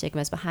leave those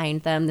stigmas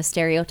behind them, the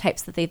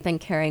stereotypes that they've been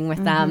carrying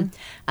with them.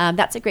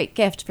 That's a great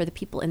gift for the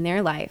people in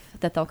their life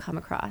that they'll come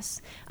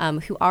across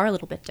who are a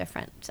little bit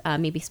different,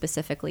 maybe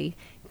specifically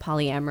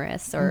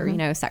polyamorous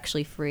or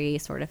sexually free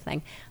sort of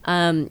thing.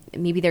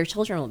 Maybe their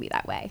children will be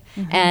that way,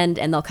 and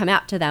they'll come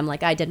out to them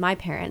like I did my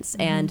parents,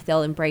 and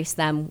they'll embrace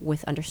them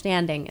with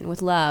understanding and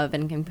with love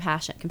and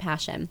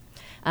compassion.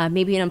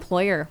 Maybe an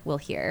employer will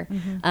hear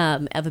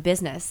of a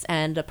business,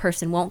 and a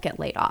person won't get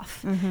laid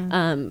off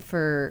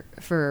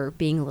for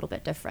being a little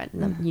bit different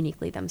and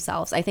uniquely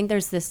themselves. I think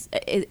there's this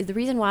the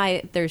reason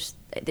why there's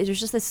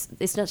just this,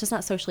 it's just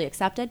not socially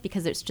accepted,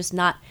 because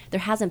there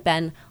hasn't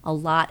been a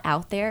lot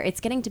out there. It's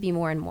getting to be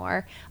more and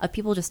more of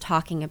people just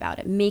talking about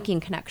it,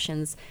 making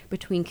connections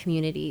between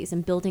communities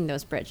and building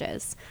those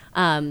bridges,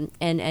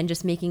 and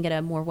just making it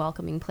a more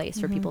welcoming place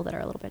for people that are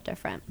a little bit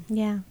different.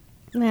 Yeah.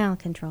 Well,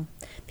 control.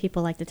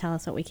 People like to tell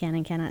us what we can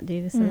and cannot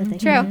do so that they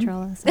can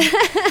control us.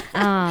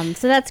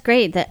 So that's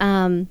great. That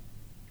and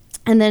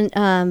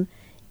then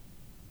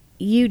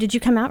did you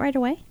come out right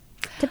away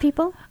to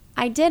people?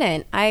 I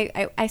didn't.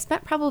 I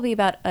spent probably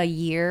about a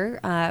year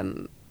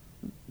being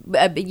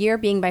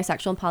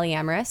bisexual and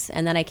polyamorous,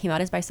 and then I came out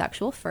as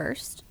bisexual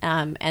first,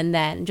 and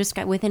then just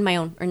got within my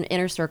own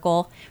inner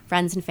circle,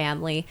 friends and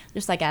family,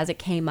 just like as it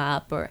came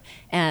up, or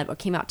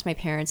came out to my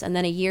parents, and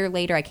then a year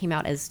later I came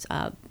out as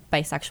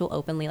bisexual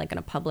openly, like in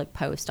a public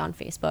post on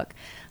Facebook,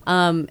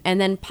 and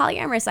then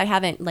polyamorous I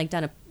haven't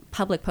done a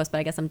public post, but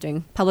I guess I'm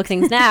doing public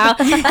things now.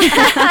 So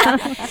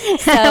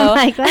I'm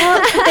like, well,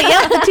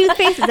 the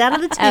toothpaste is out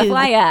of the tube.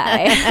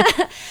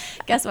 FYI.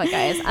 Guess what,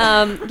 guys?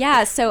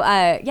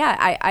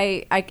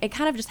 It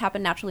kind of just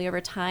happened naturally over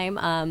time.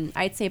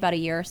 I'd say about a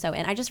year or so,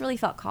 and I just really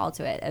felt called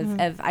to it.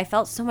 I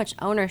felt so much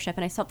ownership,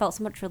 and I felt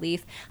so much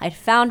relief. I'd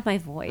found my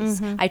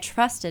voice. I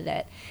trusted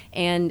it,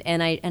 and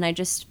I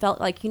just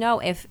felt like,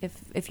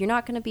 if you're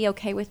not going to be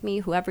okay with me,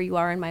 whoever you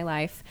are in my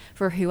life,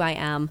 for who I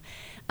am,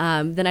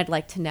 then I'd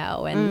like to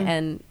know,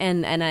 and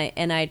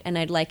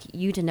I'd like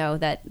you to know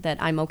that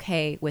I'm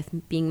okay with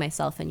being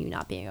myself and you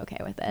not being okay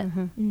with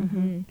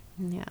it.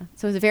 Yeah.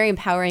 So it was a very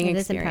empowering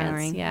experience. It is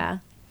empowering. Yeah.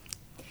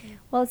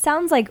 Well, it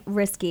sounds like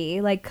risky,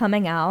 like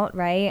coming out,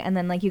 right? And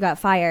then you got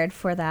fired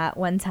for that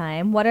one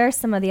time. What are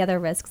some of the other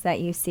risks that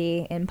you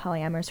see in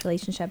polyamorous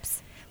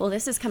relationships? Well,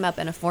 this has come up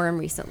in a forum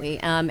recently,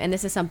 and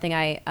this is something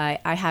I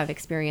have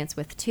experience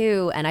with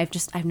too. And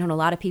I've known a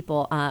lot of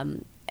people.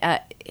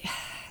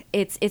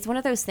 It's one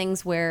of those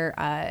things where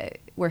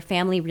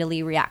family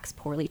really reacts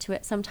poorly to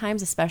it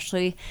sometimes,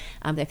 especially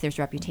if there's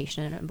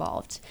reputation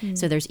involved.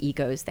 So there's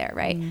egos there,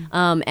 right?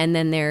 And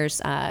then there's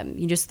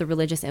just the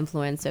religious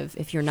influence of,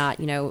 if you're not,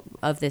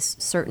 of this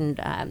certain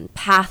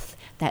path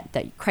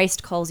that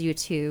Christ calls you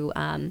to,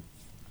 and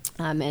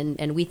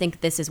we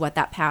think this is what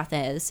that path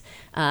is,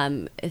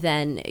 then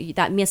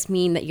that must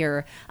mean that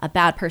you're a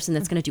bad person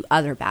that's going to do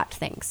other bad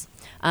things.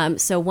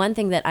 So one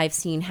thing that I've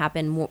seen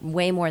happen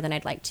way more than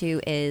I'd like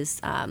to is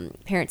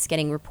parents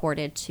getting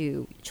reported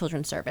to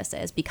children's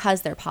services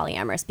because they're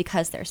polyamorous,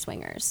 because they're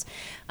swingers.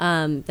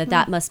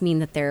 That must mean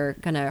that they're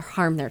going to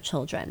harm their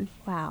children.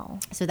 Wow.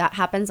 So that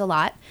happens a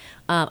lot,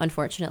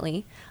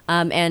 unfortunately.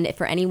 And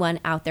for anyone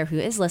out there who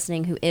is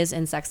listening, who is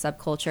in sex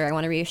subculture, I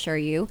want to reassure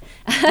you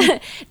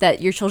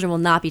that your children will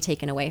not be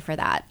taken away for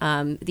that.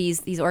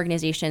 These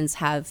organizations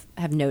have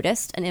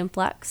noticed an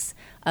influx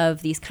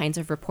of these kinds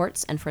of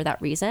reports, and for that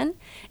reason,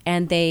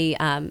 and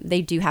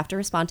they do have to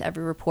respond to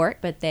every report,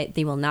 but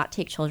they will not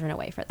take children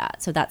away for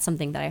that. So that's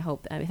something that I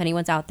hope, if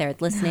anyone's out there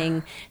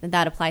listening,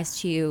 that applies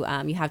to you.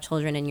 You have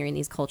children and you're in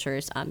these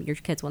cultures, your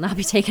kids will not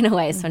be taken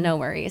away, so no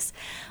worries.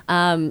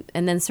 And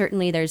then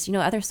certainly there's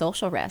other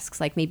social risks,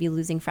 like maybe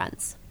losing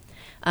friends.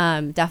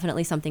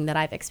 Definitely something that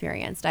I've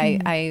experienced.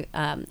 I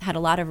had a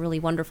lot of really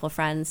wonderful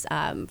friends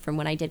from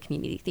when I did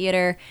community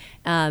theater,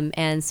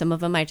 and some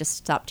of them I just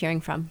stopped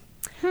hearing from.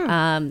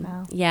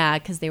 Wow. Yeah,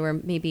 because they were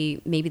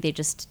maybe they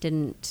just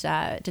didn't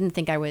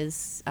think I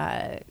was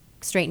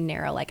straight and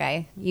narrow like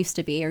I used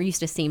to be or used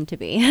to seem to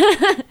be.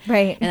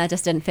 Right. And that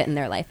just didn't fit in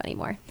their life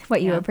anymore.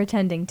 What you were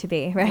pretending to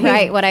be,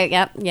 right?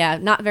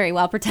 Right. Not very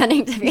well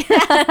pretending to be,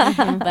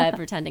 but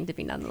pretending to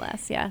be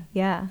nonetheless. Yeah.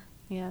 Yeah.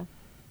 Yeah.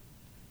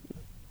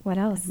 What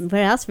else? What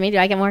else for me? Do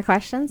I get more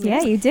questions?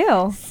 Yeah, you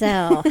do.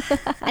 So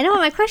I know what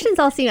my questions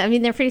all seem. I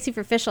mean, they're pretty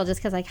superficial,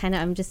 just because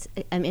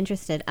I'm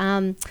interested.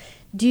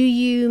 Do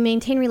you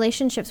maintain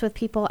relationships with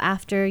people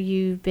after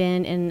you've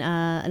been in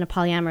a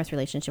polyamorous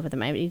relationship with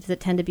them? I mean, does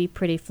it tend to be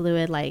pretty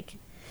fluid? Like,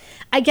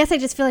 I guess I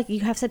just feel like you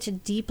have such a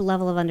deep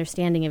level of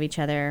understanding of each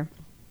other.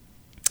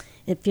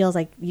 It feels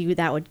like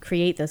that would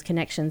create those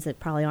connections that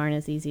probably aren't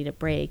as easy to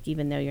break,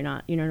 even though you're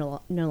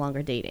no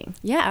longer dating.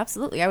 Yeah,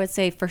 absolutely. I would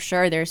say for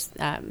sure there's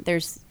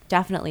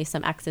definitely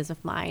some exes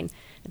of mine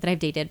that I've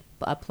dated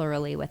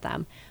plurally with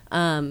them,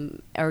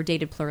 or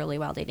dated plurally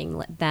while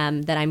dating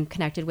them, that I'm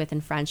connected with in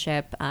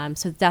friendship.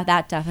 So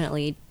that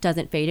definitely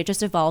doesn't fade. It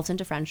just evolves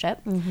into friendship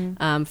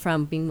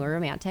from being more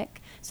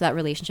romantic. So that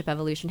relationship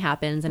evolution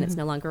happens, and it's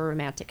no longer a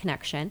romantic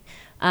connection.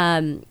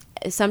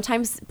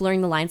 Sometimes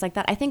blurring the lines like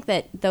that, I think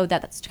that though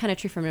that's kind of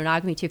true for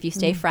monogamy too. If you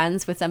stay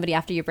friends with somebody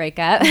after you break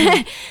up,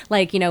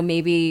 like,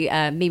 maybe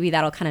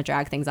that'll kind of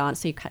drag things on.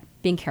 So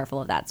being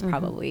careful of that's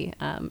probably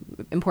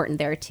important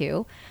there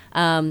too.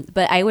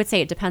 But I would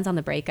say it depends on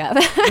the breakup.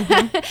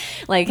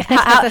 Like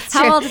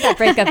how well did that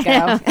breakup go?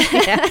 I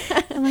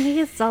think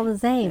it's all the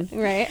same.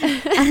 Right.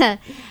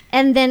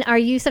 And then are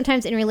you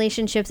sometimes in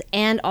relationships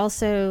and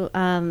also,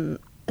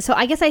 so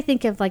I guess I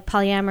think of like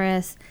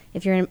polyamorous,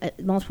 if you're in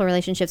multiple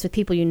relationships with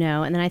people you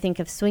know, and then I think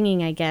of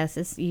swinging, I guess,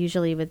 is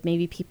usually with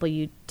maybe people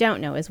you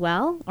don't know as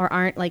well or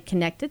aren't like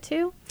connected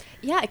to.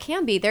 Yeah, it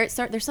can be. There's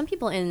some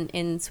people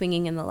in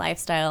swinging in the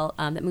lifestyle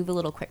that move a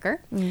little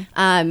quicker.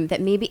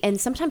 That maybe, and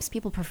sometimes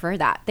people prefer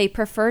that. They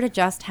prefer to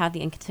just have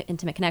the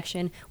intimate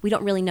connection. We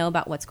don't really know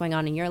about what's going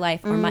on in your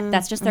life, or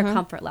that's just their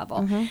comfort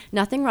level.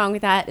 Nothing wrong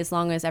with that, as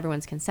long as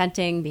everyone's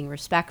consenting, being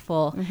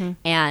respectful,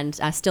 and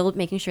still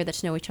making sure that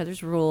to know each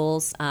other's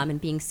rules and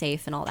being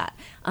safe and all that.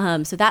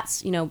 So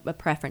that's a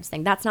preference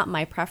thing. That's not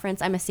my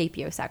preference. I'm a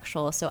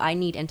sapiosexual, so I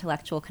need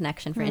intellectual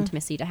connection for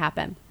intimacy to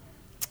happen.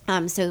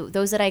 So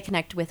those that I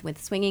connect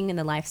with swinging and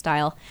the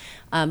lifestyle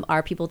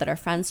are people that are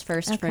friends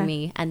first for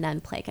me, and then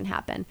play can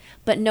happen.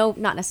 But no,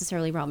 not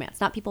necessarily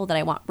romance. Not people that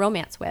I want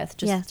romance with.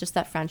 Just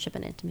that friendship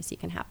and intimacy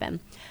can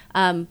happen.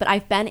 But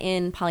I've been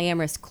in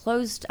polyamorous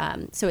closed.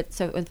 So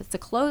if it's a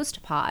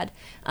closed pod,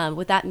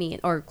 what that mean,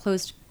 or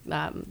closed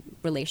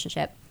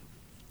relationship.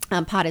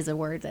 Pod is a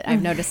word that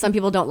I've noticed some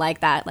people don't like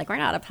that. Like, we're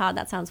not a pod.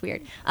 That sounds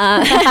weird.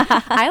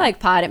 I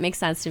like pod. It makes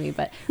sense to me,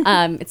 but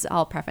it's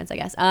all preference, I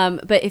guess.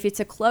 But if it's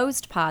a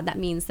closed pod, that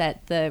means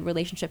that the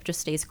relationship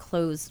just stays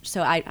closed.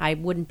 So I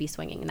wouldn't be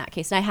swinging in that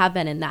case. And I have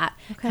been in that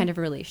kind of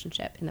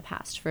relationship in the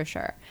past, for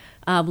sure.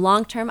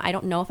 Long term, I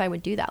don't know if I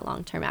would do that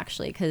long term,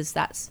 actually, because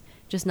that's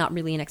just not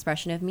really an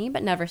expression of me,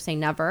 but never say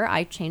never.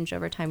 I change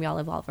over time. We all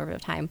evolve over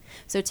time.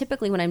 So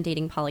typically when I'm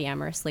dating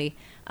polyamorously,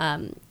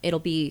 there'll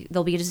be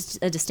just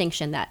a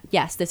distinction that,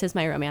 yes, this is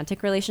my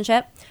romantic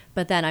relationship,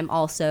 but then I'm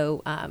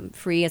also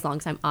free, as long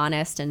as I'm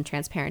honest and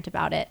transparent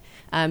about it,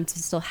 to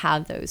still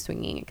have those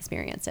swinging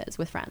experiences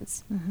with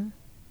friends.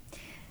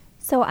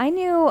 So I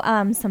knew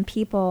some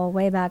people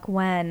way back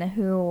when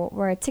who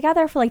were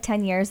together for like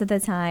 10 years at the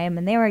time,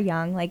 and they were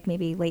young, like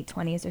maybe late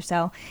 20s or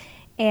so.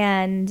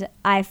 And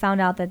I found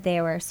out that they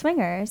were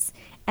swingers,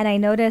 and I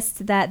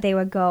noticed that they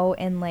would go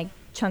in like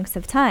chunks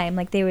of time.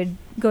 Like, they would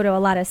go to a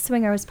lot of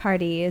swingers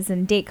parties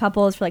and date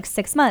couples for like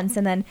 6 months,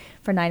 and then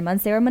for 9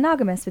 months they were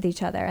monogamous with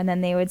each other, and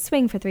then they would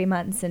swing for 3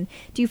 months. And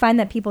do you find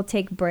that people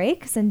take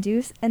breaks and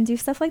do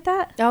stuff like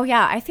that? Oh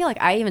yeah, I feel like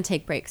I even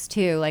take breaks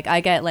too. Like, I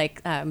get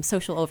like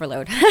social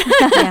overload.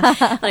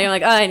 Like, I'm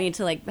like, oh, I need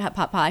to like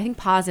pause. I think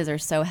pauses are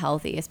so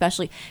healthy,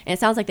 especially, and it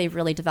sounds like they've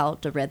really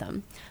developed a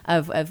rhythm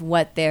of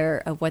what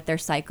their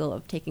cycle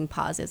of taking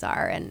pauses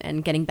are,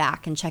 and getting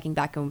back and checking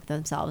back in with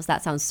themselves.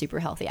 That sounds super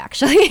healthy,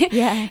 actually.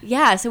 Yeah.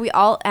 Yeah. So we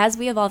all, as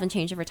we evolve and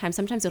change over time.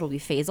 Sometimes it'll be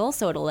phasal,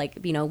 so it'll like,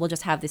 you know, we'll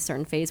just have this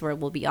certain phase where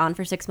we'll be on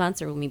for 6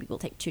 months, or maybe we'll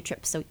take 2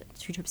 trips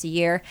a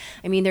year.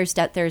 I mean, there's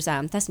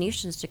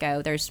destinations to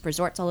go. There's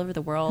resorts all over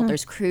the world.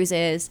 There's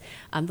cruises.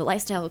 The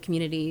lifestyle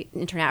community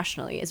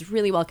internationally is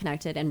really well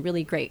connected and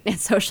really great at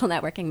social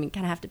networking. You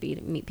kind of have to be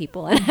to meet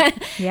people and,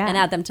 and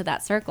add them to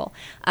that circle.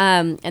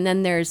 And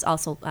then there's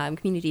also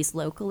communities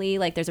locally.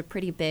 Like there's a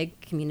pretty big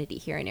community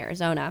here in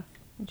Arizona.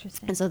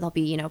 Interesting. And so there'll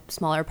be, you know,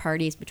 smaller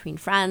parties between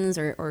friends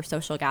or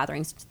social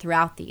gatherings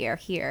throughout the year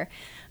here.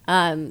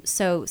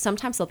 So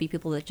sometimes there'll be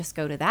people that just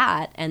go to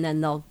that, and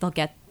then they'll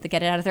get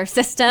it out of their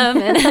system,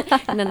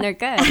 and then they're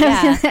good.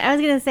 Yeah. I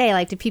was gonna say,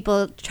 like, do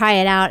people try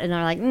it out and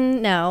are like,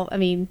 no? I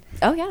mean,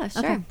 oh yeah,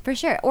 sure, okay. For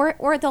sure.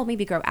 Or they'll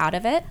maybe grow out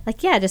of it.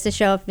 Like, yeah, just to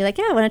show up and be like,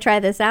 yeah, I want to try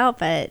this out,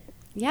 but.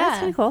 Yeah, that's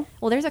pretty cool.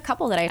 Well, there's a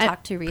couple that I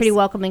talked to recently. Pretty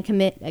welcoming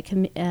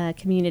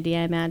community, I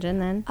imagine,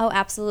 then. Oh,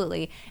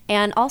 absolutely.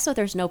 And also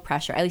there's no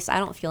pressure. At least I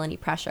don't feel any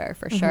pressure,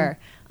 for sure.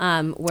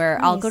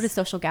 Where I'll go to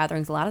social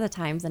gatherings a lot of the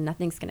times and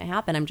nothing's going to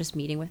happen. I'm just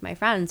meeting with my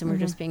friends and we're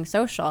just being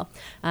social.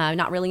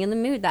 Not really in the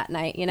mood that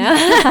night, you know?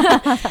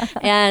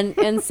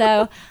 and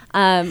so,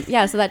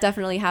 so that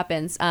definitely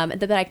happens.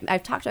 But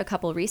I've talked to a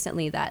couple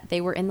recently that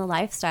they were in the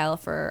lifestyle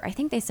for, I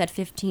think they said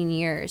 15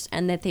 years,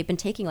 and that they've been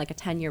taking like a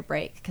 10-year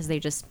break because they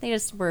just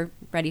were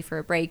ready for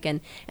a break,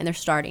 and they're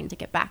starting to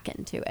get back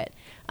into it.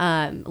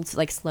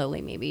 Like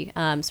slowly maybe,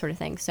 sort of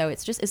thing. So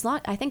it's just,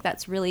 I think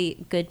that's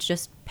really good.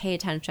 Just pay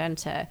attention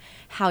to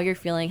how you're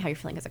feeling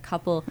as a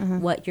couple,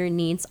 what your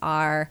needs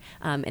are.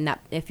 And that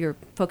if you're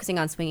focusing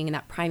on swinging, and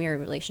that primary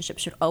relationship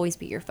should always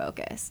be your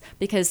focus,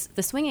 because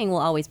the swinging will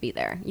always be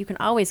there. You can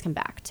always come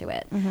back to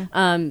it.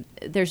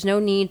 There's no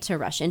need to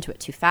rush into it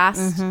too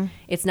fast.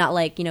 It's not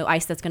like, you know,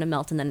 ice that's going to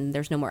melt and then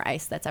there's no more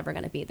ice that's ever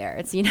going to be there.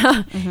 It's, you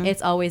know,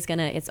 it's always going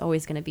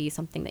to be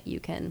something that you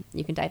can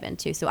dive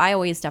into. So I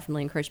always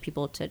definitely encourage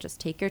people to just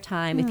take your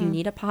time. If you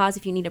need a pause,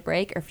 if you need a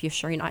break, or if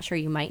you're not sure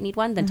you might need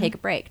one, then take a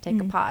break, take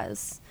a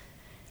pause.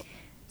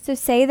 So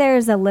say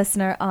there's a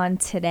listener on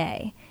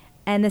today,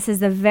 and this is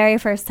the very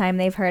first time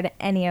they've heard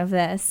any of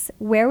this.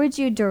 Where would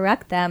you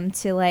direct them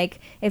to, like,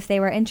 if they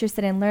were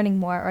interested in learning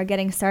more or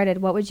getting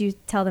started, what would you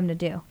tell them to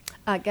do?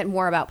 Get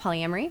more about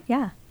polyamory?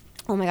 Yeah.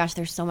 Oh my gosh,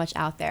 there's so much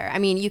out there. I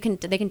mean,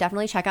 they can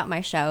definitely check out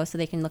my show, so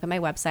they can look at my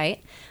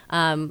website,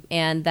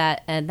 and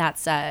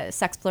that's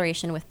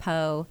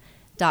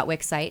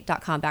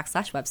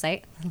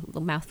sexplorationwithpoe.wixsite.com/website.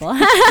 Little mouthful.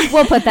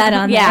 We'll put that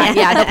on there.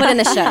 Yeah, they'll put in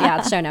the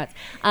show notes.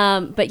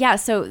 But yeah,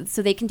 so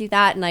they can do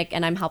that,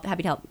 and I'm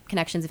happy to help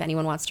connections if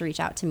anyone wants to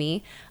reach out to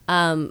me.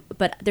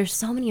 But there's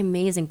so many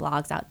amazing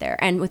blogs out there,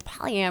 and with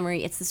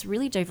polyamory, it's this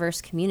really diverse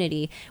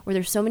community where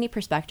there's so many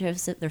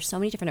perspectives, there's so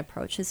many different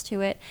approaches to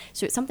it.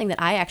 So it's something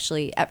that I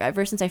actually,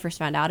 ever since I first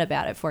found out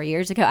about it 4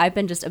 years ago, I've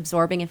been just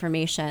absorbing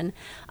information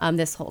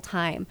this whole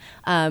time.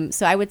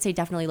 So I would say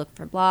definitely look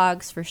for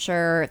blogs for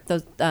sure.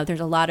 There's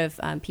a lot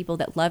of people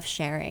that love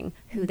sharing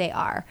who they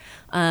are.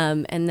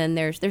 And then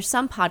there's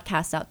some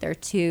podcasts out there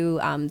too.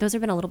 Those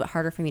have been a little bit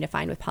harder for me to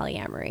find with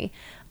polyamory.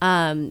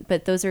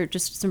 But those are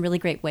just some really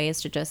great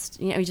ways to just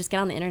get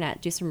on the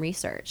internet, do some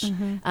research.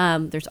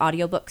 There's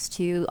audiobooks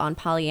too on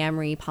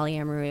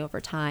polyamory over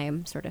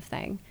time sort of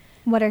thing.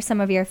 What are some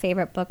of your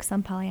favorite books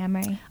on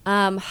polyamory?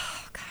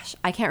 Gosh,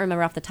 I can't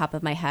remember off the top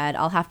of my head.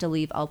 I'll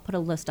put a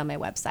list on my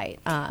website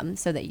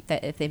so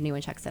that if anyone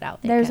checks it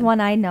out. There's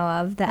one I know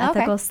of, The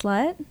Ethical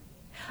Slut.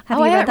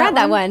 I haven't read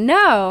that one.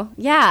 No.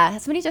 Yeah.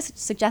 Somebody just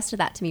suggested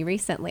that to me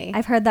recently.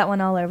 I've heard that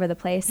one all over the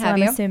place, so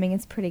I'm assuming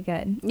it's pretty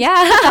good. Yeah.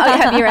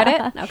 Have you read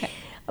it? Okay.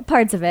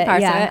 Parts of it,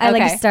 Parts yeah. Of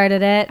it? I okay.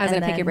 Started it. I was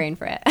going to pick your brain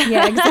for it.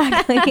 Yeah,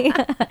 exactly.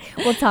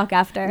 We'll talk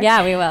after.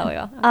 Yeah, we will.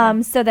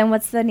 Okay. So then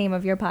what's the name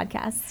of your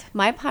podcast?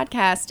 My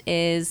podcast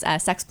is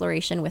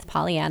Sexploration with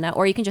Pollyanna,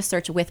 or you can just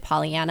search with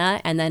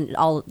Pollyanna, and then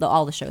all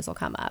the shows will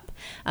come up.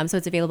 So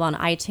it's available on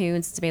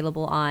iTunes. It's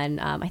available on,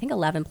 I think,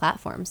 11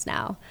 platforms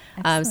now.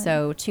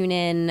 So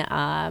TuneIn,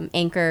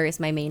 Anchor is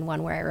my main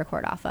one where I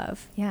record off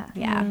of. Yeah.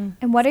 Yeah.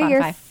 And what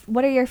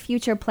are your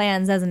future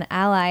plans as an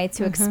ally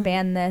to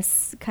expand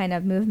this kind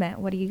of movement?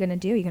 What are you going to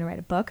do? Are you going to write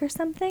a book or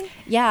something?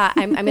 Yeah,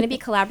 I'm going to be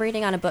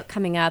collaborating on a book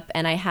coming up,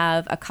 and I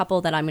have a couple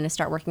that I'm going to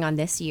start working on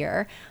this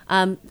year.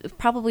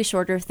 Probably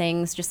shorter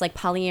things, just like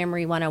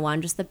Polyamory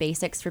 101, just the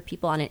basics for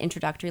people on an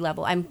introductory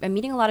level. I'm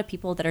meeting a lot of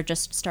people that are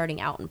just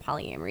starting out in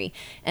polyamory,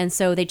 and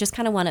so they just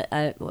kind of want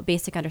a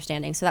basic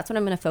understanding. So that's what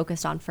I'm going to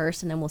focus on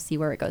first, and then we'll see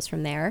where it goes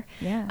from there.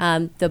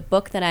 Yeah. The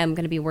book that I'm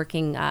going to be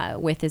working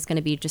with is going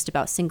to be just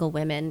about single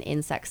women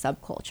in sex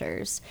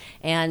subcultures,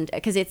 and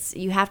because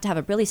you have to have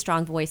a really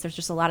strong voice. There's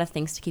just a lot of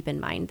things to keep in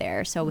mind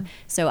there. So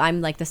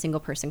I'm like the single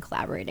person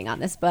collaborating on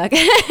this book.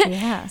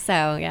 Yeah.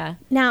 So yeah.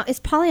 Now, is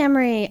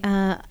polyamory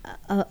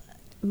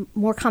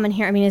more common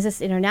here? I mean, is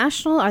this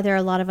international? Are there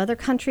a lot of other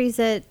countries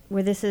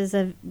where this is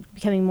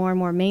becoming more and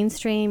more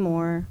mainstream?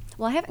 Or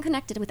well, I haven't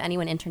connected with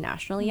anyone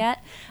international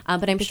yet,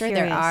 but I'm sure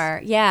curious. there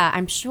are. Yeah,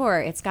 I'm sure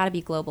it's got to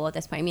be global at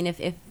this point. I mean,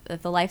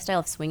 if the lifestyle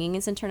of swinging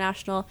is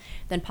international,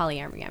 then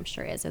polyamory I'm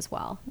sure is as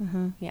well.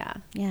 Yeah.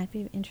 Yeah, I'd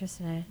be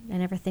interested. I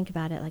never think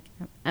about it. Like,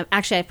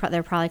 actually, there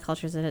are probably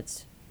cultures that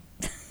it's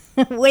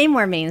way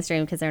more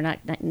mainstream because they're not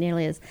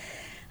nearly as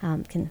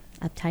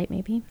uptight,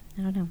 maybe.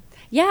 I don't know.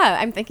 Yeah,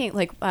 I'm thinking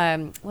like,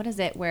 what is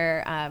it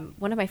where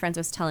one of my friends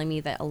was telling me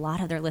that a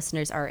lot of their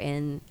listeners are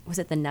in, was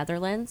it the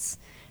Netherlands?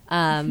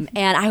 And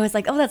I was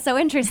like, oh, that's so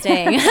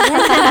interesting.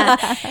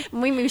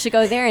 Maybe we should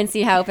go there and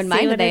see how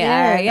open-minded they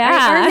are.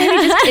 Yeah. Or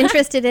maybe just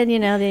interested in,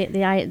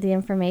 the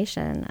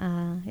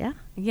information. Yeah.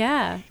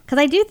 Yeah. Because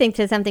I do think,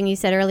 to something you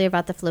said earlier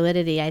about the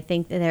fluidity, I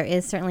think that there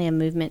is certainly a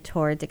movement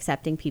towards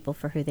accepting people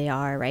for who they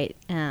are, right?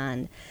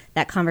 And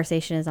that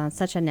conversation is on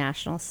such a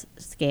national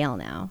scale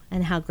now,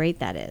 and how great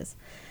that is.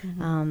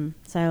 Mm-hmm.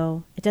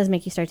 So it does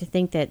make you start to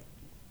think that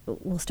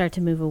we'll start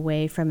to move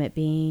away from it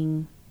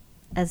being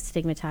as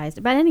stigmatized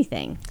about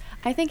anything.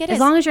 I think it is. As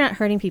long as you're not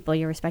hurting people,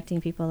 you're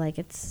respecting people, like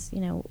it's,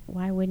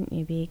 why wouldn't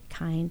you be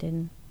kind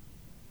and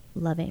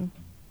loving?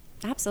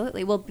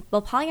 Absolutely. Well,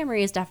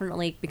 polyamory is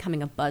definitely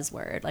becoming a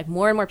buzzword. Like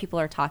more and more people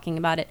are talking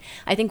about it.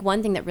 I think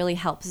one thing that really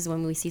helps is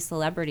when we see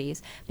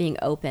celebrities being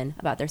open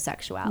about their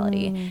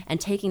sexuality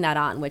and taking that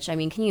on, which, I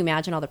mean, can you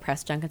imagine all the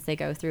press junkets they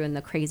go through and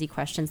the crazy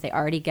questions they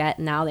already get?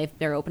 And now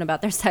they're open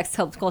about their sex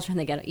culture and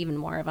they get even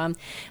more of them.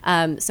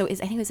 I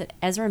think it was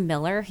Ezra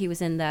Miller. He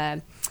was in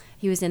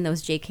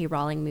those J.K.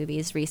 Rowling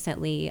movies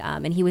recently,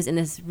 and he was in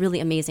this really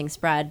amazing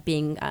spread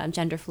being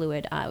gender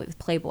fluid with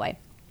Playboy.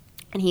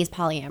 And he's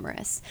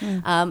polyamorous.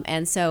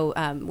 And so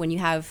when you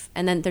have,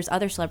 and then there's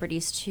other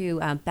celebrities too.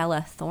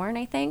 Bella Thorne,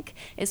 I think,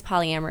 is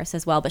polyamorous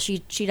as well, but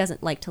she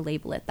doesn't like to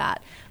label it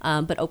that,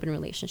 but open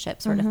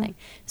relationship sort of thing.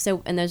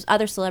 So, and there's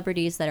other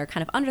celebrities that are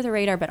kind of under the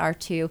radar, but are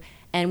too.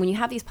 And when you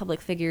have these public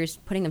figures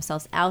putting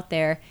themselves out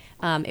there,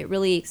 it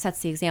really sets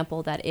the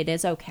example that it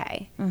is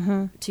okay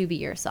to be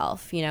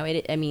yourself.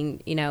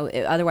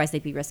 Otherwise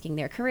they'd be risking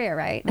their career,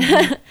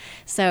 right?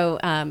 So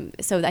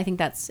I think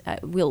that's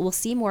we'll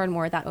see more and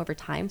more of that over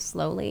time,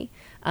 slowly,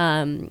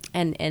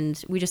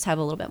 and we just have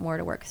a little bit more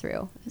to work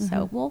through.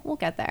 So we'll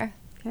get there.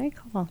 Very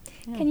cool.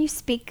 Yeah. Can you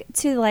speak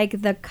to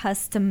like the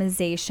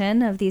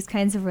customization of these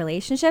kinds of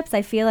relationships?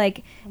 I feel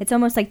like it's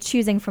almost like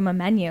choosing from a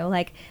menu.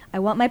 Like, I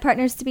want my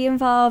partners to be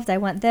involved. I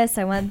want this.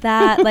 I want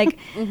that. Like,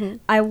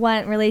 I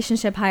want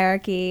relationship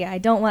hierarchy. I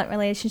don't want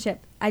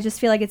relationship. I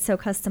just feel like it's so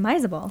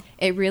customizable.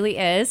 It really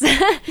is,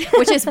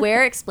 which is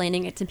where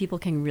explaining it to people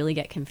can really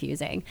get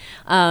confusing.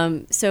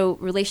 So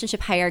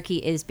relationship hierarchy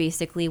is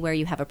basically where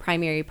you have a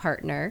primary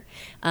partner,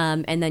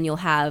 and then you'll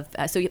have,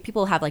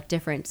 people have like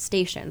different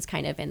stations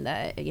kind of in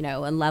the,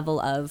 and level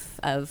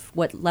of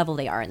what level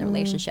they are in the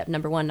relationship.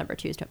 Number 1, number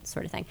 2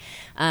 sort of thing.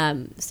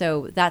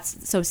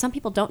 So some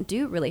people don't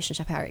do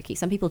relationship hierarchy.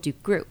 Some people do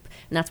group,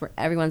 and that's where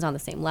everyone's on the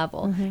same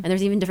level. And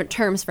there's even different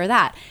terms for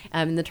that.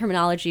 And the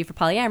terminology for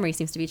polyamory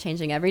seems to be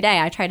changing every day.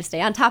 I try to stay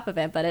on top of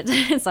it, but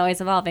it's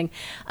always evolving.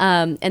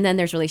 And then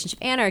there's relationship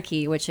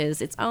anarchy, which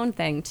is its own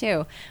thing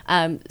too.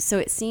 So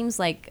it seems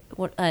like,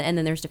 and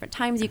then there's different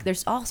times.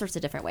 There's all sorts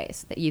of different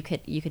ways that you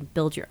could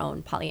build your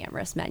own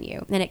polyamorous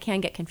menu, and it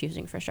can get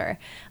confusing for sure.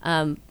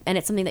 And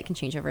it's something that can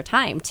change over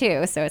time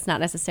too. So it's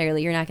not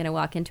necessarily, you're not going to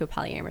walk into a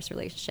polyamorous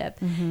relationship,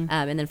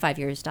 and then 5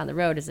 years down the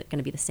road, is it going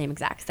to be the same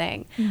exact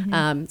thing?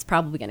 It's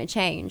probably going to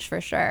change for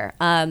sure.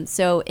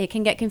 So it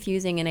can get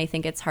confusing, and I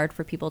think it's hard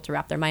for people to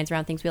wrap their minds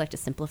around things. We like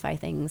to simplify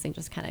things and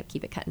just kind of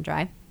keep it cut and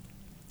dry.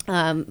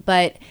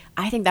 But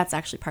I think that's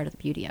actually part of the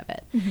beauty of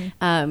it,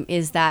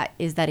 is that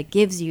it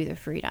gives you the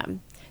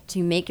freedom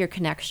to make your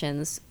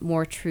connections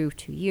more true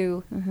to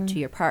you, to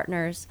your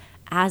partners,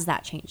 as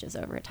that changes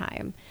over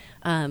time,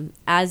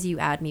 as you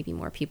add maybe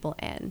more people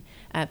in.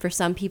 For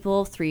some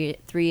people, three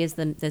is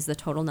the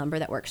total number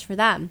that works for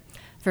them.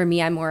 For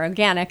me, I'm more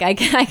organic. I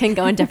can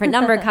go in different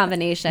number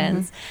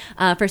combinations.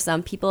 For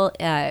some people,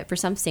 for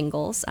some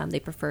singles, they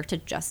prefer to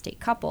just date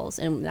couples,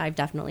 and I've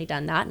definitely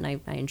done that, and I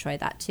enjoy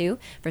that too.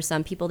 For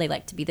some people, they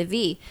like to be the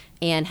V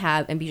and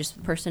be just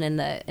the person in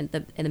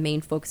the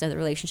main focus of the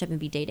relationship, and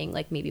be dating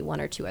like maybe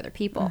 1 or 2 other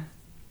people.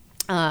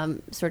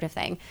 Sort of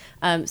thing.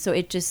 So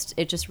it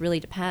just really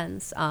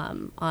depends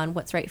on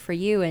what's right for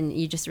you, and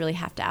you just really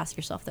have to ask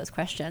yourself those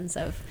questions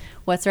of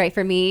what's right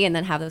for me, and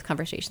then have those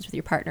conversations with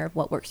your partner of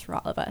what works for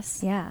all of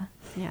us. Yeah.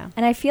 Yeah.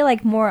 And I feel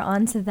like more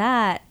onto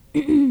that,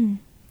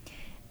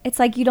 it's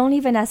like you don't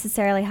even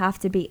necessarily have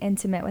to be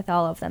intimate with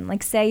all of them.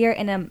 Like, say you're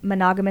in a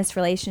monogamous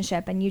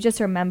relationship and you just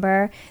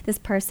remember this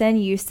person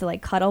you used to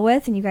like cuddle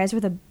with, and you guys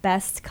were the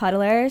best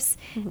cuddlers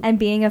and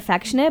being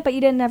affectionate, but you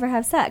didn't ever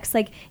have sex.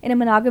 Like, in a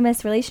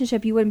monogamous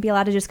relationship, you wouldn't be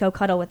allowed to just go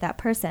cuddle with that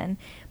person.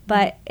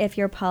 But if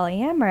you're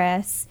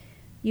polyamorous,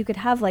 you could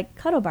have like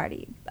cuddle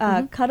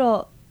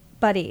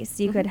buddies.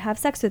 You could have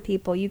sex with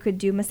people. You could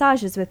do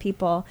massages with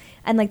people.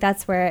 And like,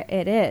 that's where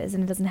it is.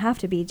 And it doesn't have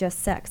to be just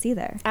sex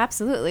either.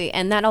 Absolutely.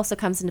 And that also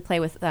comes into play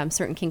with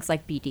certain kinks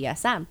like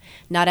BDSM.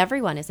 Not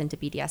everyone is into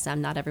BDSM.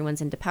 Not everyone's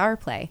into power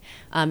play.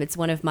 It's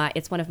one of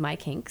my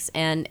kinks.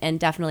 And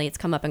definitely it's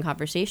come up in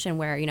conversation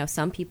where,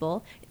 some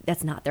people,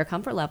 that's not their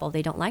comfort level.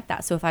 They don't like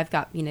that. So if I've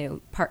got, you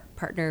know,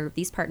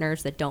 these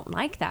partners that don't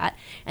like that,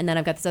 and then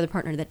I've got this other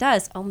partner that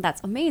does, oh,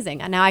 that's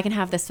amazing. And now I can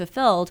have this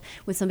fulfilled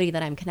with somebody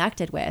that I'm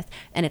connected with,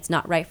 and it's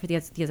not right for the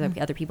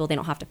other people. They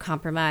don't have to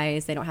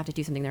compromise. They don't have to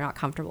do something they're not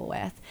comfortable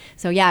with.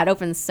 So yeah, it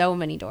opens so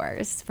many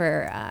doors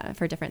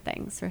for different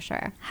things, for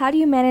sure. How do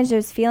you manage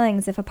those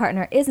feelings if a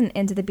partner isn't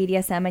into the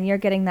BDSM and you're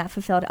getting that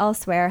fulfilled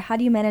elsewhere? How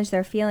do you manage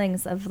their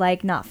feelings of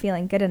like not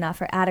feeling good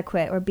enough or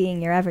adequate or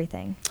being your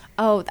everything?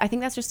 Oh, I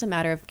think that's just a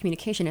matter of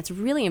communication. It's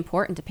really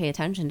important to pay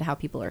attention to how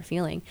people are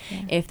feeling.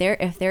 Yeah.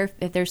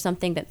 If there's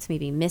something that's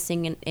maybe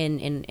missing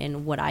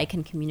in what I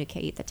can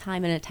communicate, the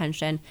time and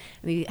attention,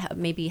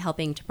 maybe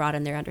helping to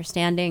broaden their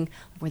understanding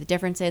of where the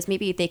difference is.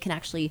 Maybe they can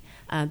actually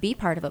be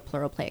part of a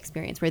plural play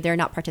experience where they're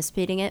not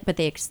participating in it, but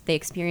they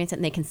experience it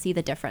and they can see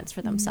the difference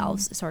for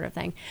themselves, sort of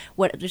thing.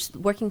 Just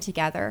working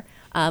together.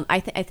 I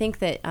think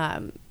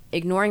that.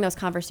 Ignoring those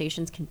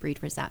conversations can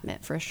breed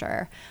resentment, for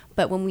sure.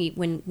 But when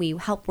we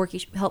help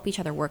each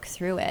other work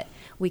through it,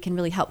 we can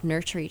really help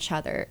nurture each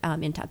other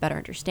into better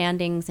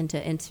understandings,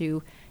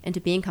 into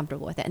being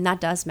comfortable with it. And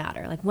that does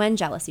matter. Like when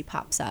jealousy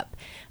pops up,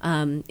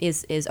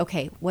 is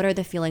okay, what are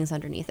the feelings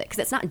underneath it? Because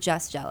it's not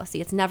just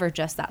jealousy. It's never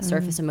just that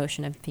surface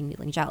emotion of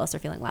feeling jealous or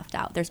feeling left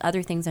out. There's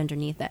other things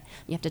underneath it.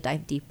 You have to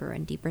dive deeper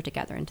and deeper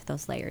together into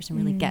those layers and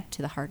really get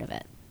to the heart of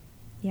it.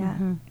 Yeah.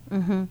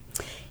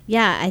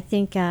 Yeah, I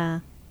think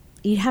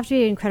you'd have to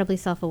be incredibly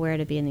self-aware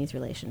to be in these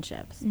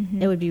relationships.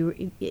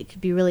 It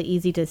could be really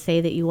easy to say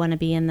that you want to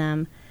be in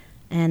them,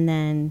 and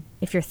then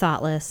if you're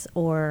thoughtless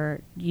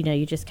or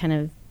you just kind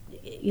of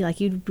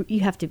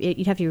you'd have to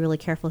be really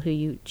careful who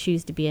you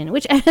choose to be in,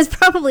 which is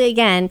probably,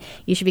 again,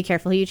 you should be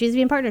careful who you choose to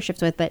be in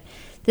partnerships with. But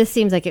this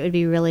seems like it would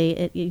be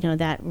really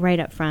that right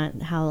up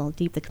front, how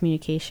deep the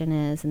communication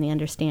is and the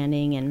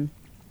understanding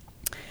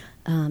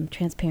and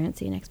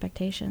transparency and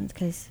expectations,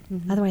 because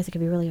otherwise it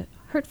could be really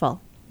hurtful.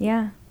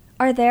 Yeah.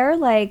 Are there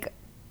like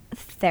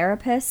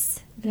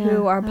therapists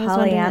who are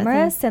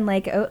polyamorous and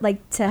like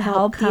to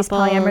help these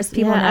polyamorous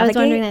people navigate? I was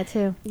wondering that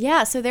too.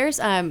 Yeah, so there's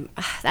and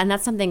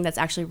that's something that's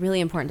actually really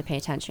important to pay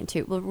attention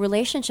to. Well,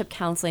 relationship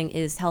counseling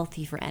is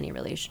healthy for any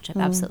relationship,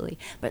 absolutely.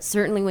 But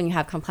certainly when you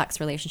have complex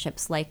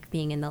relationships like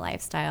being in the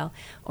lifestyle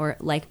or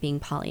like being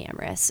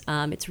polyamorous,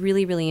 it's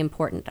really, really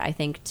important, I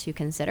think, to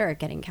consider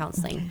getting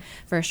counseling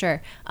for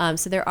sure.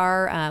 So there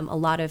are a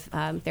lot of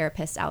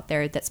therapists out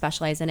there that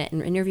specialize in it,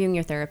 and interviewing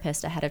your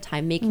therapist ahead of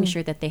time, making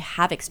sure that they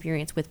have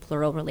experience with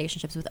plural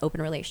relationships, with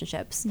open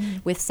relationships,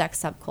 with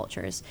sex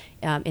subcultures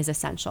is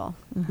essential.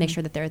 Make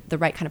sure that they're the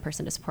right kind of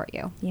person to support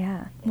you.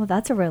 Yeah. Well,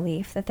 that's a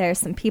relief that there's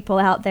some people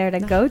out there to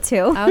go to.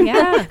 Oh,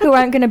 yeah. Who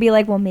aren't going to be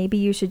like, well, maybe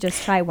you should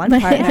just try one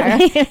partner.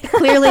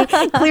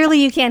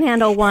 Clearly you can't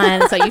handle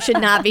one, so you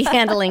should not be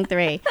handling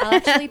three. I'll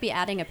actually be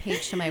adding a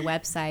page to my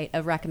website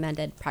of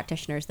recommended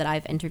practitioners that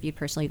I've interviewed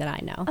personally that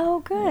I know. Oh,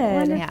 good.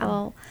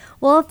 Wonderful. Yeah.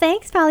 Well,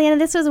 thanks, Pollyanna.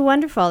 This was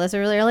wonderful. This was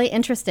really, really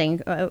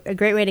interesting. A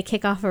great way to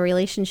kick off a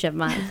relationship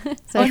month.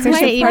 So I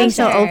appreciate you being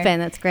so open.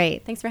 That's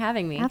great. Thanks for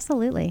having me.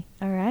 Absolutely.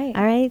 All right.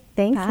 All right.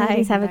 Thanks, Bye.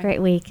 ladies. Have a Bye.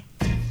 great week.